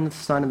Father and the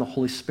Son and the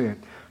Holy Spirit,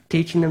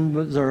 teaching them to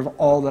observe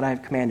all that I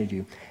have commanded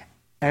you.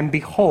 And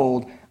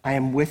behold, I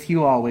am with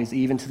you always,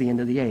 even to the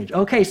end of the age.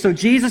 Okay, so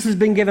Jesus has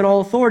been given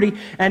all authority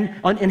in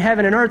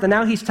heaven and earth, and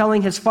now He's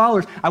telling His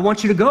followers, I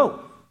want you to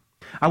go.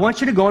 I want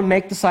you to go and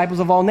make disciples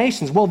of all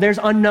nations. Well, there's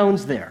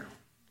unknowns there.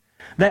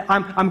 That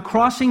I'm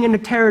crossing into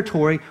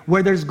territory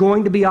where there's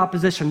going to be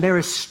opposition. There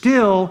is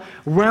still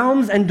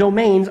realms and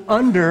domains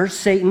under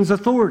Satan's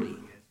authority.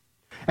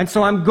 And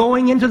so I'm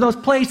going into those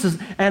places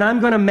and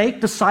I'm going to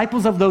make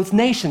disciples of those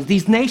nations.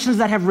 These nations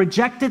that have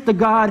rejected the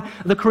God,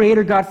 the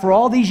Creator God for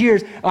all these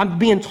years, I'm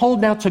being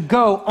told now to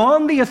go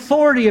on the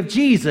authority of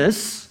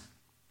Jesus.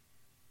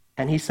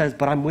 And He says,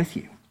 but I'm with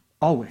you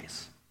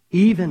always,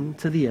 even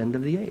to the end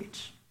of the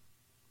age.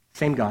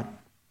 Same God.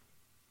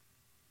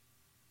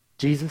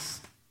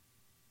 Jesus,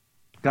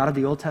 God of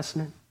the Old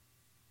Testament,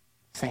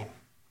 same.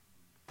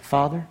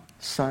 Father,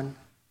 Son,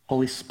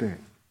 Holy Spirit.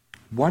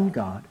 One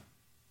God,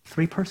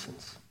 three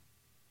persons.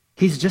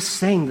 He's just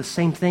saying the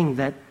same thing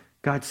that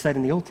God said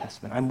in the Old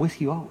Testament. I'm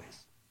with you always.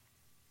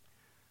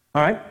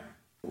 All right,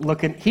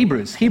 look at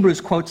Hebrews.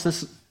 Hebrews quotes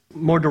this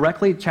more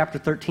directly, chapter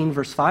 13,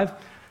 verse 5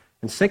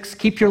 and 6.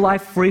 Keep your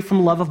life free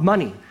from love of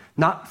money,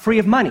 not free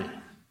of money.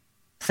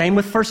 Same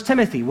with 1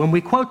 Timothy. When we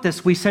quote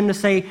this, we tend to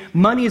say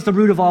money is the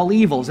root of all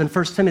evils in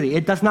 1 Timothy.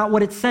 It does not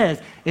what it says.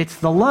 It's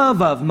the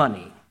love of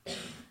money.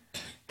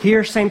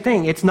 Here, same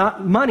thing. It's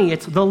not money,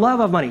 it's the love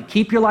of money.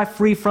 Keep your life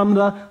free from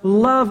the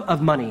love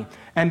of money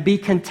and be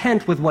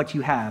content with what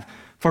you have.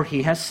 For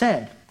He has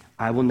said,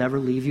 I will never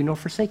leave you nor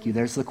forsake you.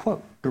 There's the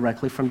quote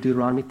directly from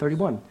Deuteronomy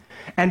 31.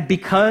 And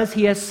because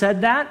He has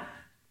said that,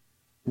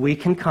 we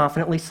can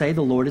confidently say,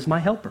 the Lord is my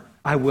helper.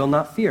 I will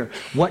not fear.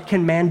 What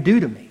can man do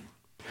to me?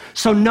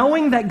 So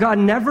knowing that God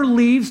never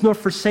leaves nor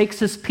forsakes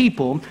His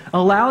people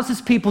allows His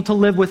people to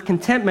live with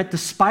contentment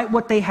despite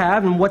what they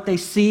have and what they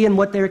see and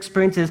what their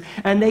experience is,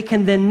 and they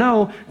can then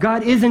know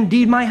God is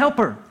indeed my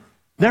helper.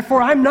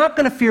 Therefore, I'm not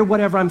going to fear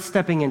whatever I'm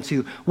stepping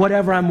into,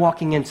 whatever I'm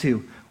walking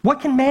into.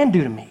 What can man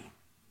do to me?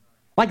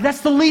 Like,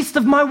 that's the least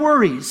of my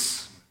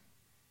worries.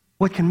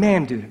 What can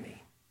man do to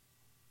me?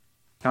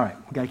 All right,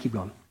 we've got to keep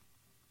going.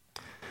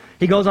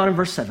 He goes on in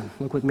verse 7.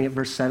 Look with me at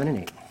verse 7 and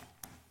 8.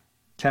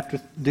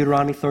 Chapter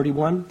Deuteronomy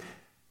 31,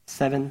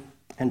 7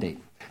 and 8.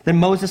 Then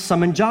Moses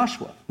summoned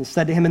Joshua and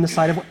said to him in the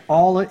sight of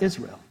all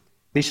Israel,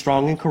 be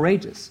strong and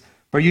courageous,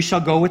 for you shall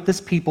go with this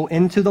people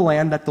into the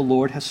land that the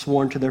Lord has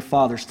sworn to their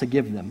fathers to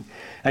give them,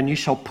 and you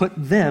shall put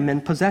them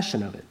in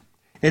possession of it.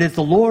 It is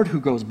the Lord who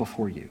goes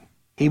before you.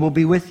 He will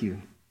be with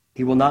you.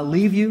 He will not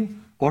leave you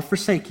or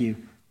forsake you.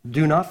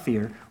 Do not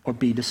fear or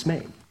be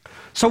dismayed.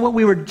 So what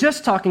we were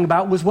just talking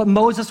about was what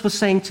Moses was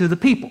saying to the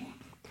people.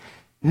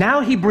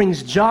 Now he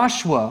brings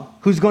Joshua,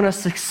 who's going to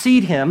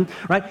succeed him,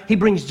 right? He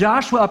brings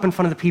Joshua up in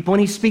front of the people,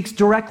 and he speaks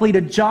directly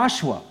to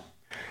Joshua.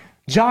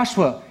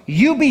 Joshua,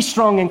 you be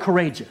strong and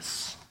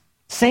courageous.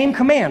 Same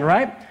command,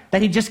 right?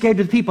 That he just gave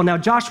to the people. Now,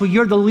 Joshua,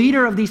 you're the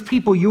leader of these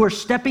people. You are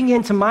stepping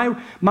into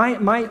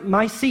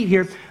my seat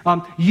here.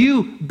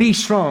 You be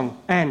strong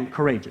and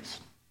courageous.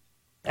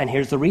 And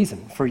here's the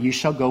reason. For you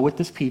shall go with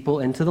this people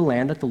into the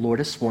land that the Lord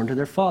has sworn to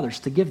their fathers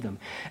to give them.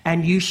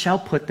 And you shall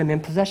put them in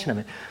possession of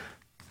it.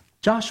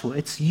 Joshua,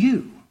 it's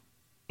you.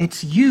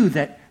 It's you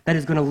that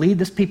is going to lead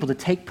this people to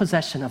take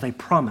possession of a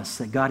promise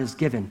that God has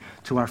given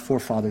to our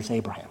forefathers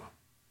Abraham.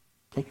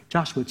 Okay?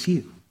 Joshua, it's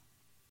you.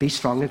 Be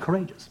strong and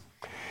courageous.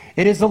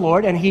 It is the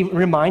Lord, and he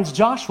reminds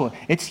Joshua,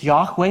 it's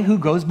Yahweh who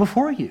goes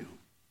before you.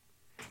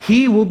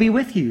 He will be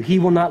with you. He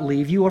will not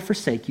leave you or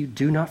forsake you.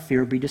 Do not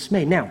fear or be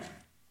dismayed. Now,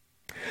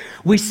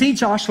 we see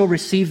Joshua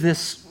receive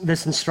this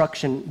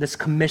instruction, this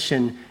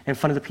commission in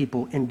front of the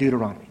people in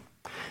Deuteronomy.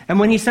 And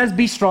when he says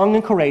be strong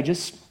and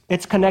courageous,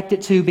 it's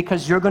connected to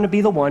because you're going to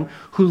be the one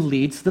who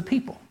leads the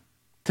people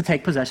to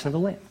take possession of the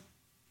land.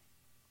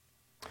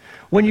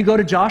 When you go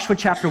to Joshua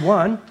chapter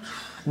 1,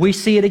 we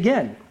see it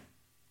again.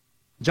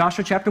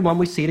 Joshua chapter 1,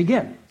 we see it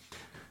again.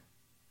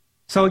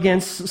 So again,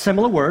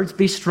 similar words,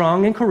 be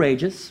strong and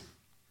courageous,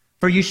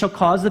 for you shall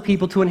cause the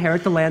people to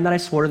inherit the land that I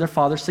swore to their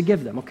fathers to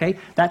give them, okay?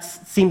 That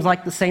seems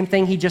like the same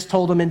thing he just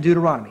told them in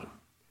Deuteronomy.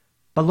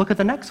 But look at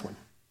the next one.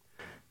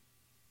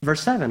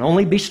 Verse 7,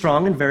 only be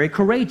strong and very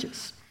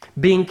courageous,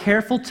 being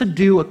careful to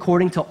do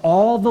according to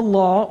all the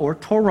law or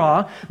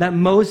Torah that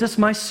Moses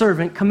my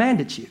servant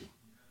commanded you.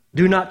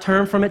 Do not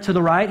turn from it to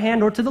the right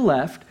hand or to the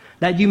left,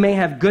 that you may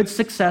have good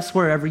success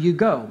wherever you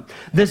go.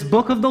 This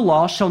book of the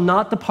law shall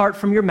not depart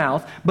from your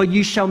mouth, but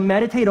you shall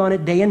meditate on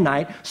it day and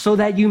night, so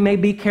that you may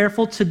be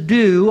careful to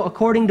do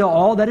according to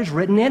all that is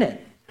written in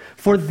it.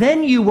 For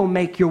then he will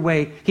make your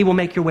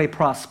way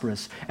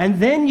prosperous, and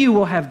then you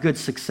will have good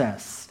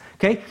success.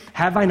 Okay?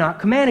 Have I not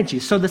commanded you?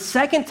 So the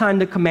second time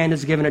the command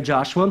is given to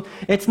Joshua,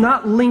 it's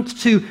not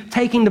linked to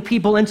taking the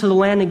people into the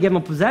land and give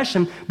them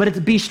possession, but it's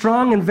be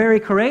strong and very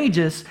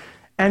courageous,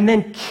 and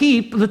then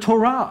keep the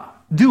Torah.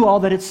 Do all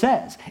that it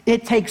says.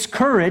 It takes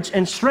courage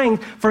and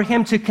strength for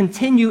him to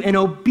continue in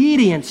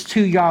obedience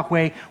to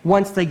Yahweh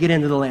once they get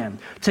into the land,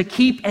 to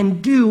keep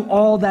and do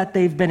all that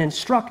they've been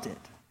instructed.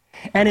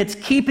 And it's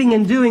keeping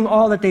and doing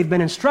all that they've been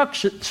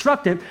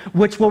instructed,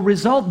 which will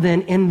result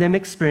then in them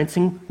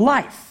experiencing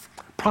life,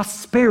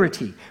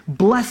 prosperity,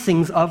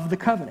 blessings of the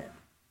covenant.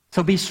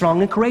 So be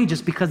strong and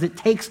courageous, because it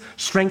takes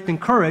strength and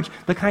courage,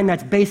 the kind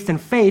that's based in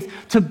faith,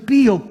 to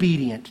be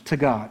obedient to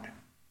God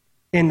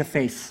in the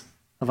face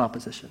of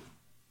opposition.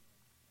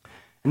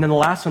 And then the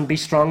last one, be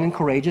strong and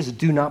courageous.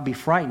 Do not be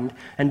frightened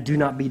and do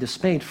not be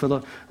dismayed, for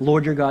the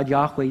Lord your God,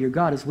 Yahweh your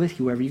God, is with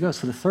you wherever you go.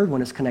 So the third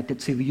one is connected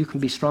to you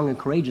can be strong and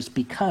courageous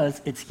because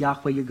it's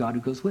Yahweh your God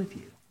who goes with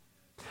you.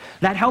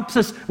 That helps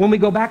us, when we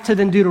go back to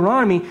the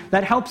Deuteronomy,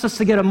 that helps us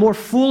to get a more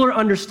fuller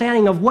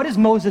understanding of what is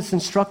Moses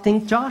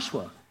instructing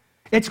Joshua.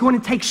 It's going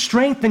to take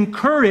strength and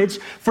courage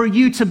for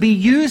you to be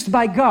used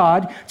by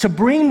God to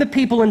bring the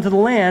people into the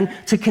land,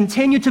 to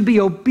continue to be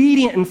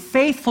obedient and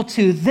faithful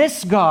to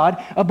this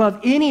God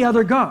above any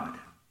other God.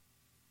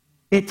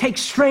 It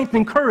takes strength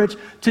and courage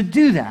to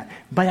do that,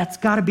 but that's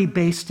got to be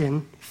based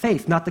in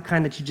faith, not the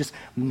kind that you just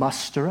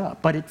muster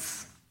up, but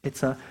it's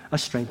a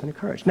strength and a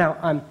courage. Now,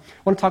 I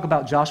want to talk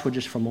about Joshua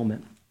just for a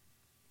moment.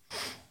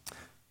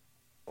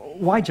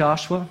 Why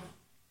Joshua?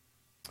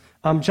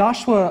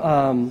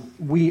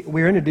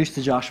 We're introduced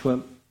to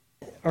Joshua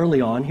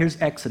early on.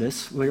 Here's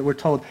Exodus. We're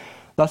told,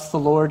 thus the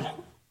Lord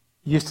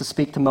used to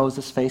speak to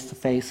Moses face to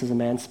face as a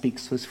man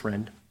speaks to his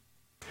friend.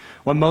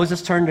 When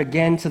Moses turned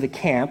again to the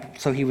camp,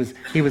 so he was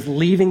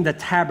leaving the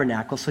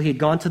tabernacle, so he had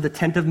gone to the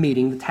tent of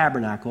meeting, the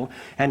tabernacle,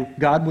 and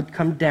God would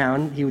come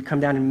down, he would come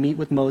down and meet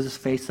with Moses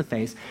face to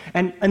face,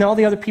 and all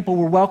the other people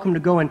were welcome to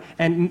go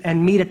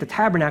and meet at the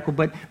tabernacle,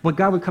 but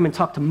God would come and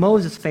talk to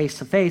Moses face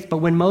to face, but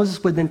when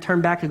Moses would then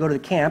turn back to go to the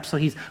camp, so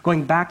he's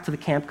going back to the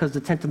camp because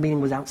the tent of meeting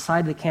was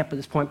outside the camp at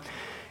this point,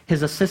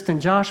 his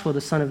assistant Joshua,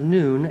 the son of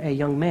Nun, a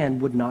young man,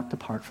 would not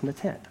depart from the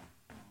tent.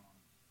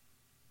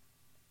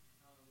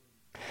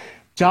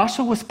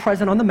 Joshua was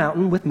present on the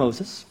mountain with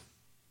Moses.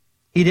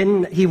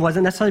 He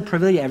wasn't necessarily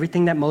privy to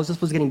everything that Moses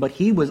was getting, but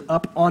he was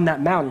up on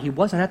that mountain. He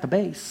wasn't at the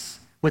base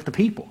with the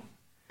people.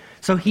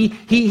 So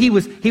he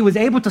was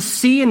able to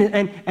see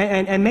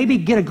and maybe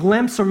get a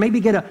glimpse or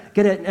maybe get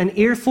an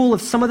earful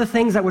of some of the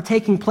things that were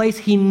taking place.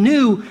 He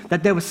knew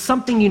that there was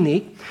something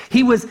unique.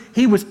 He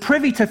was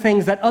privy to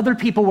things that other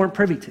people weren't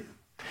privy to.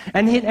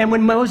 And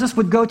when Moses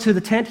would go to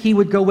the tent, he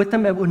would go with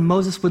them. And when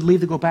Moses would leave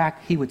to go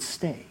back, he would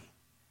stay.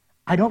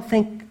 I don't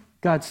think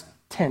God's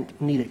tent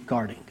needed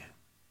guarding.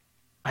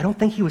 I don't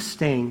think he was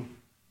staying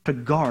to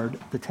guard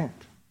the tent.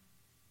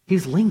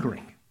 He's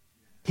lingering.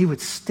 He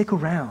would stick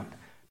around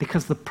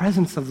because the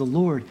presence of the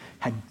Lord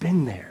had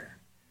been there.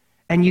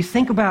 And you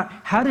think about,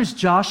 how does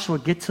Joshua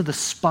get to the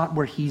spot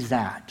where he's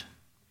at?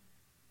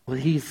 Well,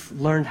 he's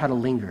learned how to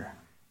linger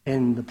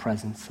in the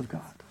presence of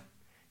God.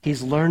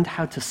 He's learned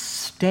how to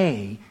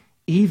stay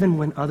Even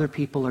when other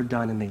people are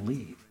done and they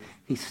leave,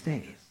 he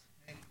stays.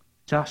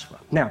 Joshua.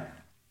 Now,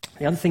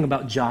 the other thing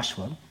about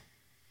Joshua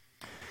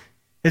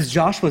is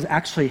Joshua is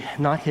actually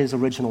not his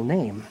original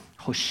name.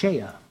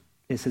 Hosea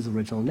is his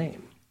original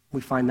name.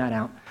 We find that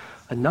out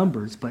in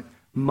Numbers, but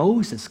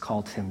Moses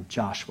called him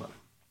Joshua.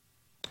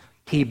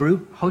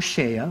 Hebrew,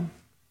 Hosea,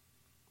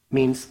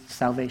 means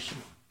salvation.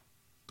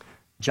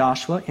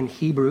 Joshua in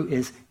Hebrew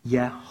is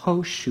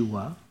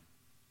Yehoshua.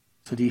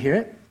 So do you hear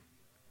it?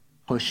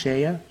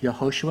 Hosea,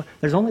 Yehoshua.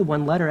 There's only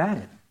one letter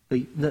added.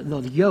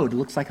 The yod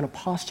looks like an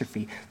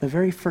apostrophe. The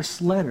very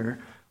first letter,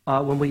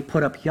 when we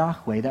put up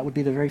Yahweh, that would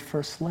be the very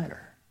first letter.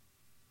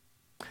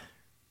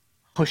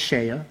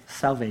 Hosea,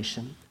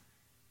 salvation.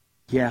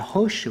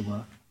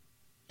 Yehoshua,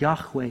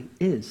 Yahweh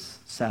is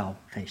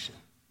salvation.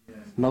 Yes.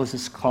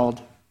 Moses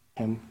called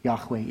him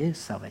Yahweh is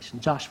salvation.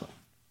 Joshua,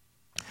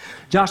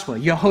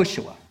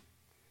 Yehoshua,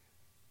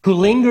 who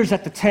lingers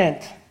at the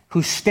tent,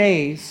 who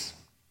stays.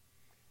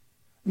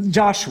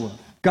 Joshua,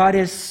 God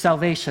is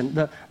salvation.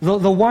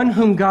 The one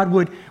whom God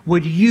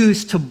would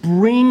use to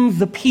bring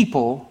the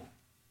people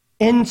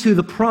into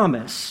the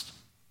promise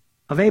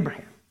of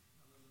Abraham.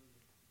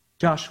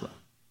 Joshua,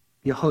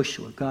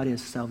 Yehoshua, God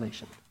is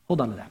salvation.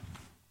 Hold on to that.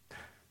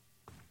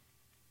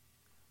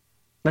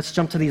 Let's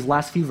jump to these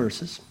last few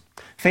verses.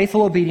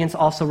 Faithful obedience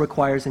also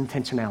requires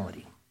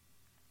intentionality.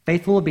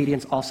 Faithful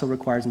obedience also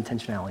requires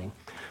intentionality.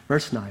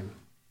 Verse 9.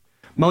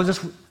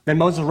 Then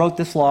Moses wrote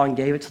this law and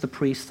gave it to the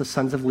priests, the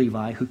sons of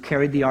Levi, who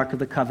carried the ark of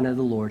the covenant of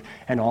the Lord,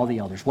 and all the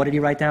elders. What did he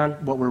write down?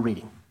 What we're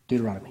reading,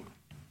 Deuteronomy.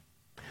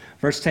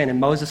 Verse 10, and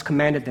Moses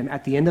commanded them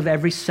at the end of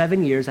every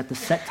 7 years, at the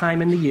set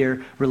time in the year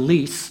of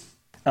release,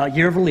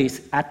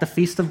 at the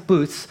Feast of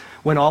Booths,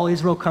 when all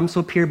Israel comes to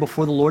appear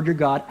before the Lord your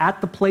God,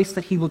 at the place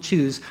that he will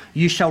choose,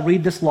 you shall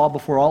read this law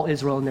before all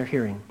Israel in their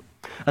hearing.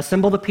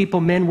 Assemble the people,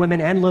 men,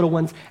 women, and little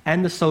ones,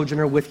 and the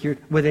sojourner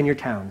within your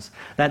towns,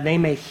 that they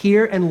may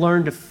hear and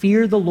learn to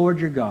fear the Lord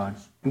your God,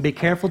 and be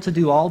careful to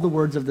do all the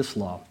words of this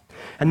law,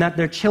 and that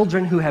their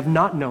children who have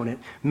not known it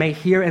may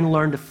hear and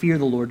learn to fear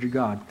the Lord your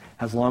God,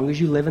 as long as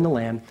you live in the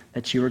land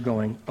that you are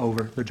going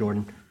over the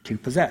Jordan to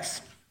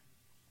possess.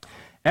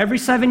 Every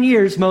 7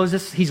 years,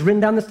 he's written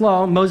down this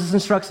law, Moses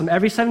instructs them,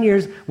 every 7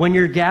 years, when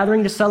you're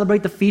gathering to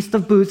celebrate the Feast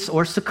of Booths,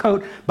 or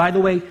Sukkot, by the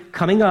way,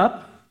 coming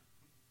up,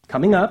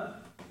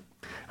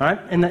 all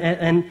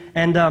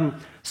right,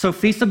 so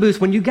Feast of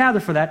Booths, when you gather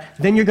for that,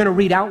 then you're going to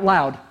read out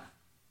loud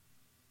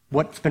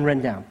what's been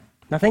written down.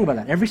 Now think about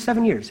that. Every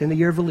 7 years, in the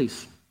year of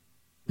release.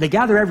 They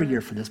gather every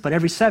year for this, but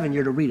every 7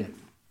 you're to read it.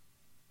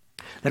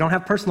 They don't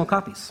have personal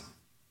copies.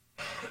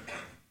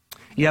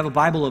 You have a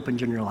Bible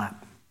opened in your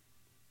lap,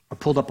 or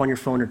pulled up on your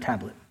phone or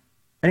tablet.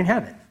 They didn't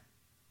have it.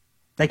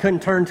 They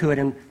couldn't turn to it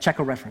and check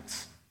a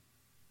reference.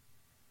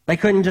 They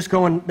couldn't just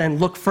go and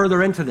look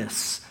further into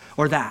this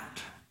or that.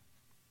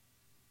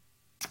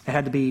 It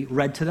had to be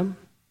read to them.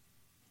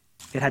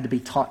 It had to be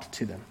taught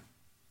to them.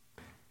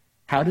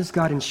 How does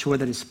God ensure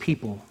that his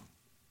people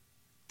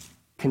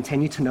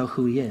continue to know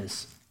who he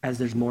is as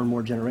there's more and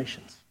more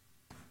generations?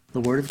 The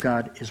word of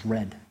God is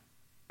read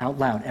out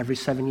loud every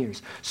 7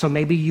 years. So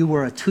maybe you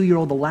were a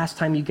 2-year-old the last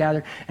time you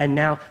gathered, and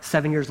now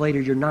 7 years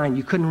later you're 9.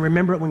 You couldn't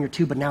remember it when you're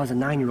 2, but now as a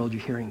 9-year-old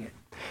you're hearing it.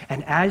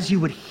 And as you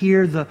would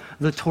hear the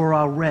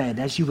Torah read,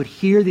 as you would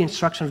hear the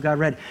instruction of God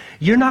read,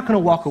 you're not going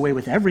to walk away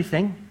with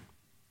everything.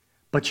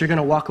 But you're going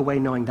to walk away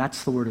knowing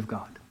that's the word of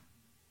God.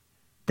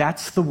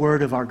 That's the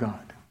word of our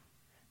God.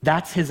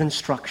 That's his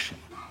instruction.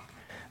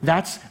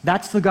 That's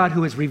the God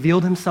who has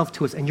revealed himself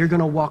to us, and you're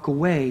going to walk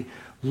away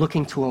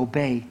looking to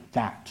obey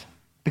that.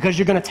 Because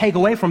you're going to take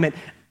away from it,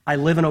 I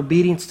live in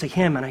obedience to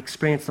him and I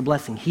experience the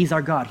blessing. He's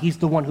our God. He's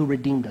the one who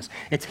redeemed us.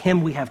 It's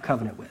him we have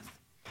covenant with.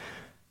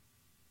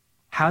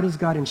 How does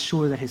God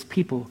ensure that his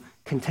people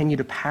continue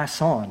to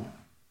pass on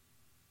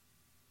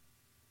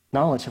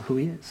knowledge of who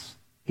he is?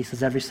 He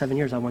says, every 7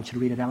 years, I want you to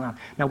read it out loud.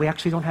 Now, we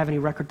actually don't have any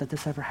record that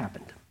this ever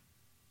happened.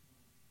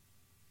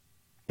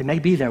 It may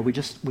be there, we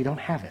don't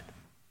have it.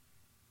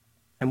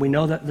 And we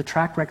know that the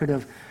track record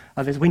of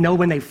his, we know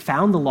when they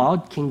found the law,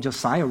 King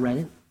Josiah read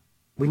it.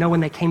 We know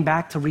when they came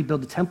back to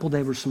rebuild the temple,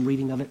 there was some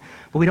reading of it.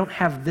 But we don't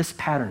have this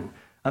pattern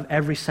of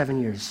every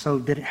 7 years. So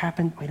did it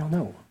happen? We don't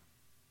know.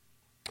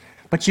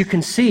 But you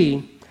can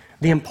see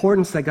the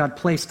importance that God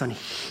placed on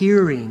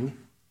hearing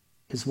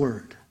his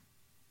word.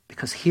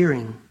 Because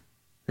hearing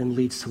then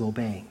leads to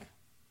obeying.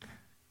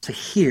 To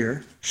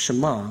hear,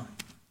 Shema,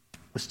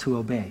 was to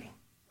obey.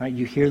 Right?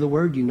 You hear the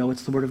word, you know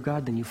it's the word of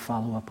God, then you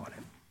follow up on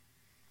it.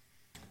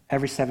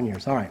 Every 7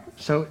 years. All right,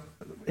 so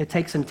it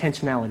takes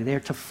intentionality. They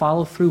are to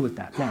follow through with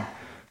that. Now,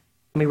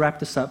 let me wrap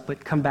this up,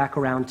 but come back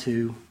around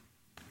to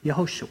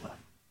Yehoshua.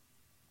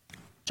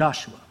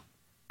 Joshua.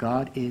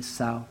 God is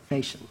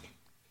salvation.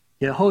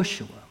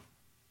 Yehoshua.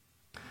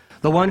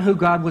 The one who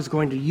God was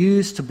going to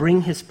use to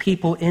bring his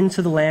people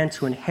into the land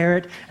to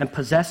inherit and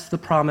possess the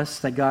promise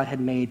that God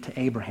had made to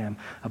Abraham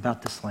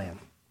about this land.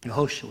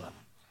 Yehoshua.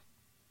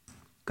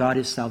 God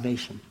is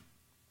salvation.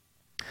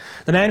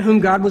 The man whom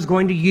God was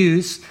going to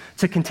use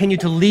to continue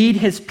to lead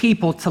his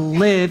people to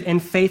live in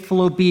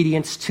faithful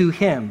obedience to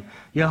him.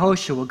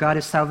 Yehoshua, God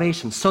is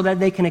salvation, so that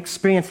they can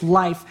experience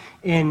life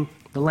in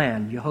the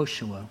land.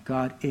 Yehoshua,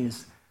 God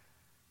is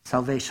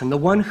salvation. The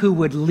one who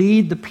would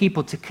lead the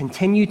people to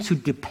continue to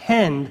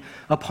depend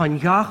upon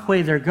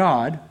Yahweh their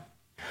God,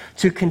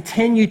 to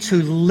continue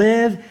to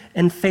live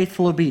in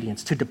faithful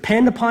obedience, to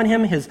depend upon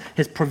him, his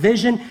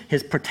provision,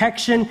 his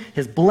protection,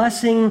 his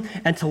blessing,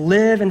 and to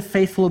live in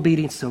faithful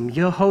obedience to him.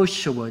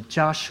 Yehoshua,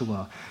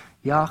 Joshua,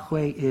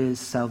 Yahweh is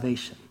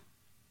salvation.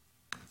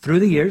 Through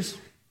the years,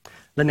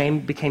 the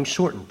name became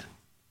shortened.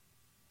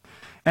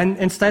 And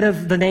instead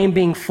of the name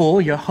being full,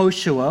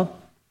 Yehoshua,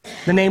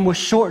 the name was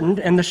shortened,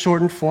 and the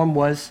shortened form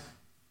was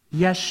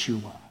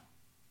Yeshua.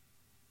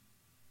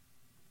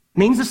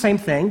 Means the same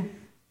thing,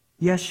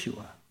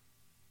 Yeshua.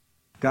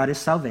 God is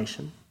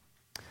salvation.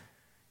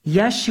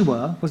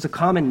 Yeshua was a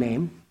common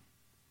name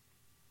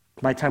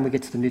by the time we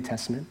get to the New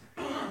Testament.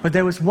 But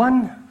there was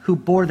one who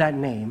bore that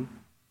name,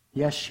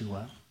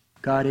 Yeshua.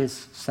 God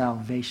is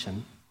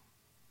salvation.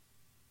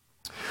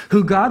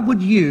 Who God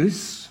would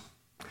use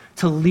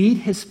to lead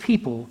his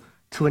people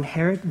to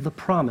inherit the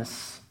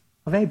promise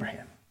of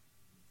Abraham.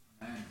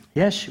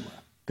 Yeshua,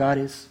 God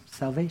is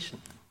salvation.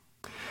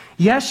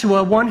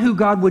 Yeshua, one who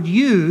God would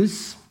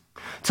use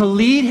to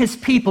lead his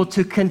people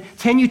to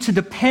continue to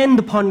depend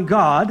upon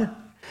God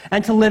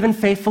and to live in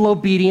faithful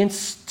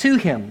obedience to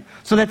him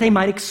so that they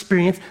might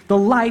experience the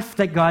life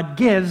that God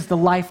gives, the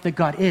life that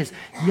God is.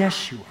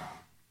 Yeshua.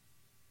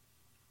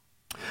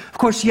 Of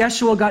course,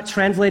 Yeshua got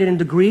translated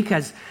into Greek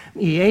as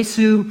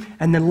Iesu,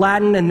 and then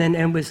Latin, and then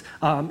it was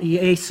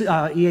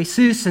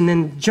Iesus, and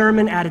then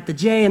German added the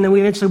J, and then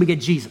eventually we get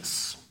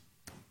Jesus.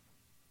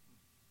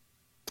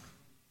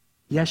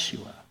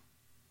 Yeshua,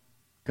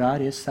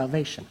 God is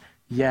salvation.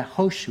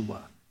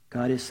 Yehoshua,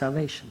 God is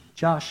salvation.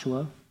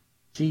 Joshua,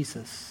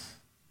 Jesus.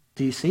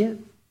 Do you see it?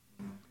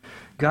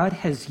 God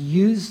has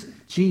used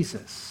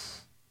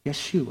Jesus,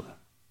 Yeshua.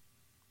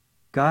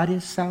 God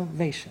is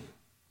salvation,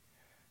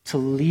 to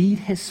lead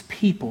his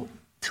people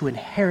to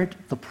inherit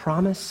the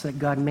promise that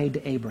God made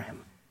to Abraham.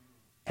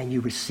 And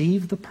you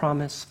receive the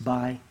promise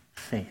by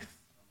faith.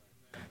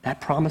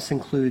 That promise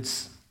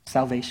includes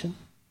salvation.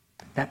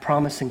 That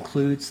promise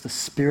includes the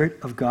Spirit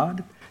of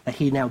God that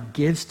he now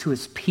gives to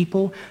his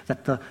people,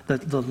 that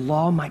the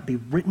law might be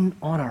written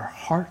on our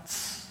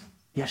hearts.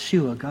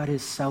 Yeshua, God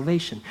is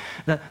salvation.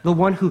 The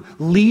one who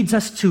leads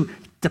us to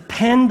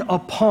depend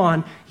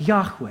upon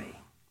Yahweh,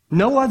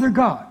 no other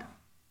God.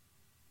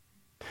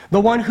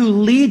 The one who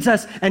leads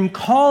us and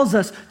calls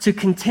us to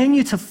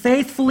continue to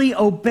faithfully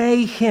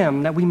obey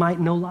him that we might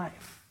know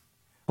life.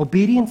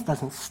 Obedience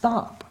doesn't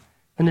stop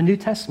in the New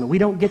Testament. We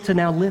don't get to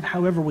now live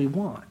however we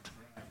want.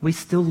 We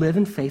still live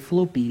in faithful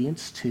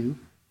obedience to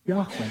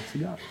Yahweh, to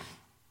God.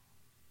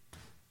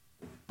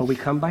 But we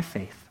come by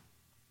faith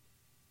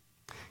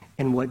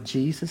in what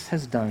Jesus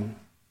has done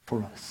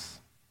for us.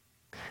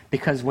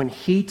 Because when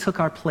he took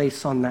our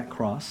place on that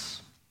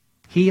cross,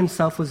 he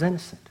himself was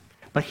innocent.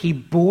 But he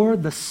bore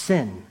the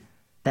sin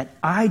that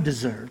I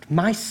deserved,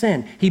 my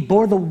sin. He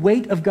bore the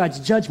weight of God's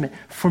judgment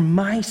for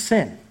my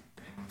sin,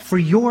 for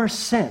your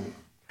sin,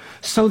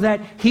 so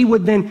that he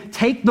would then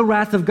take the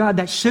wrath of God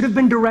that should have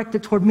been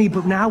directed toward me,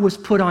 but now was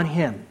put on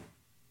him.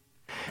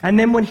 And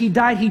then when he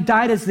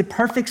died as the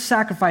perfect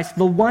sacrifice,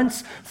 the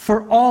once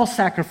for all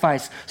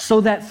sacrifice,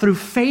 so that through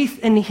faith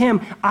in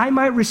him, I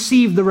might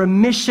receive the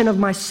remission of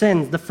my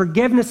sins, the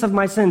forgiveness of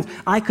my sins.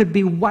 I could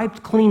be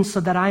wiped clean so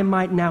that I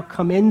might now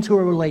come into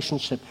a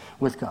relationship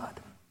with God.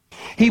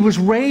 He was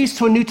raised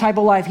to a new type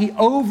of life. He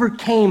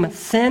overcame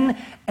sin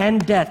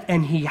and death,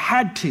 and he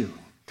had to.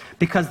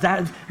 Because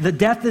the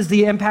death is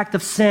the impact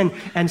of sin,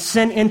 and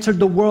sin entered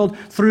the world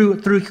through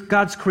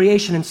God's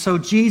creation. And so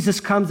Jesus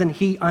comes and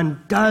he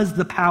undoes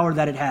the power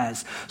that it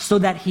has so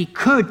that he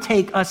could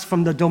take us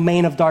from the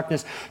domain of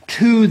darkness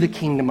to the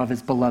kingdom of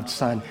his beloved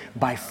Son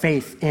by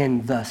faith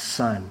in the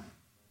Son,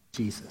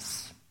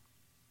 Jesus.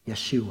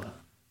 Yeshua,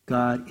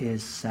 God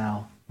is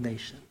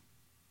salvation.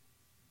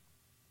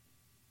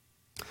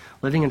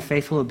 Living in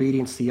faithful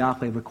obedience to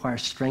Yahweh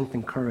requires strength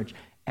and courage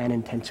and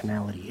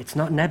intentionality. It's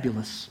not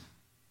nebulous.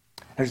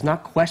 There's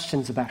not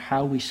questions about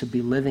how we should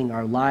be living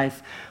our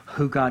life,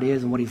 who God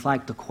is and what he's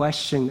like. The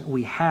question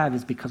we have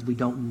is because we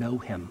don't know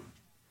him.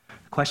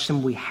 The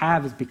question we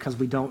have is because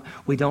we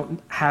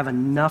don't have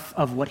enough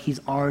of what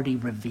he's already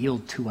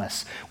revealed to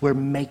us. We're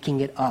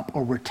making it up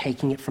or we're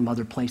taking it from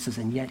other places,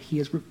 and yet he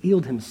has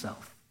revealed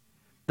himself.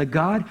 The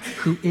God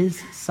who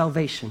is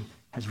salvation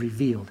has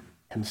revealed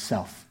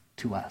himself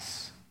to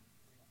us.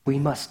 We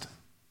must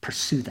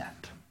pursue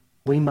that.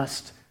 We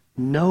must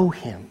know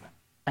him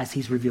as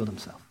he's revealed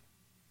himself.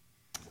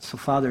 So,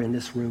 Father, in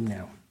this room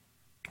now,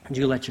 would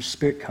you let your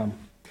Spirit come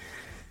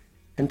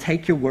and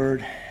take your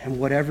word, and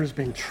whatever's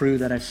been true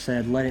that I've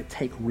said, let it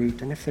take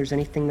root. And if there's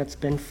anything that's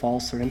been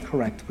false or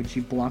incorrect, would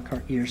you block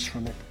our ears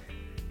from it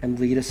and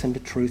lead us into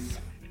truth?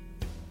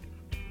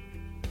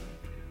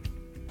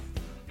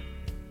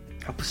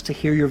 Help us to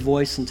hear your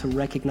voice and to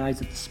recognize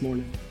it this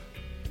morning.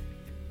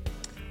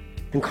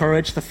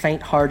 Encourage the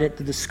faint-hearted,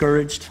 the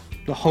discouraged,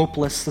 the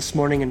hopeless this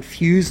morning.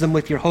 Infuse them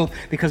with your hope,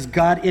 because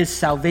God is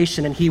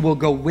salvation and he will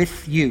go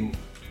with you.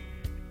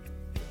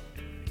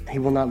 He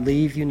will not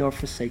leave you nor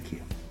forsake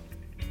you.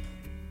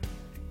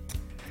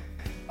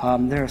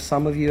 There are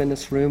some of you in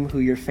this room who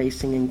you're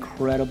facing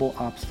incredible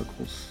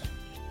obstacles.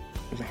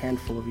 There's a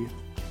handful of you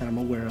that I'm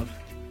aware of,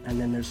 and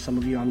then there's some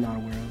of you I'm not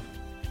aware of.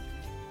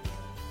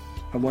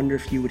 I wonder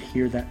if you would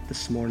hear that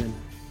this morning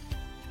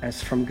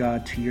as from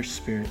God to your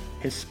spirit,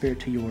 his spirit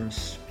to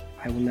yours.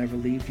 I will never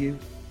leave you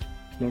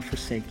nor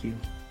forsake you.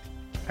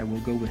 I will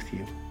go with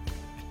you.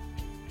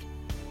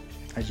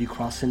 As you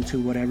cross into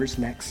whatever's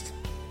next,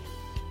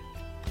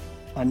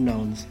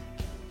 unknowns,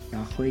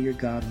 Yahweh your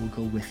God will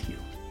go with you.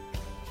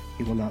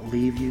 He will not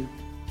leave you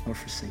nor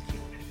forsake you.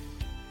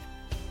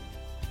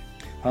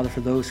 Father,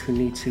 for those who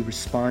need to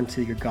respond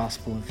to your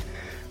gospel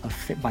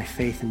by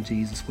faith in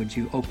Jesus, would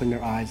you open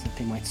their eyes that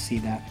they might see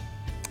that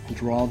and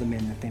draw them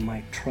in, that they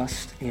might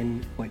trust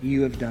in what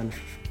you have done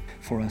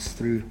for us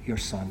through your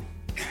Son,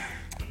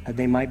 that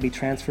they might be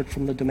transferred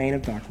from the domain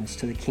of darkness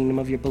to the kingdom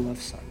of your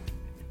beloved Son.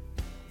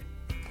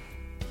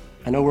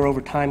 I know we're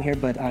over time here,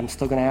 but I'm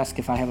still going to ask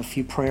if I have a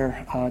few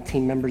prayer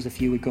team members,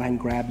 if you would go ahead and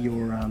grab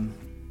your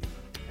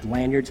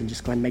lanyards and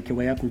just go ahead and make your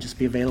way up and just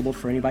be available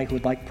for anybody who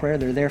would like prayer.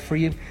 They're there for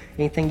you.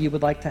 Anything you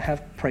would like to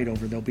have prayed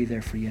over, they'll be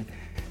there for you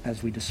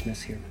as we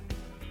dismiss here.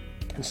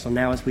 And so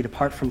now as we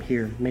depart from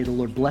here, may the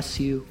Lord bless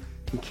you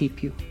and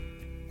keep you.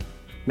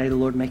 May the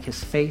Lord make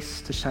his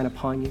face to shine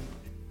upon you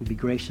and be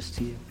gracious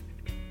to you.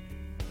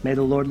 May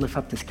the Lord lift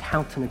up his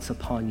countenance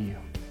upon you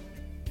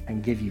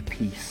and give you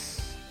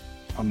peace.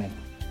 Amen.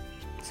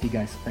 See you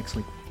guys next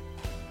week.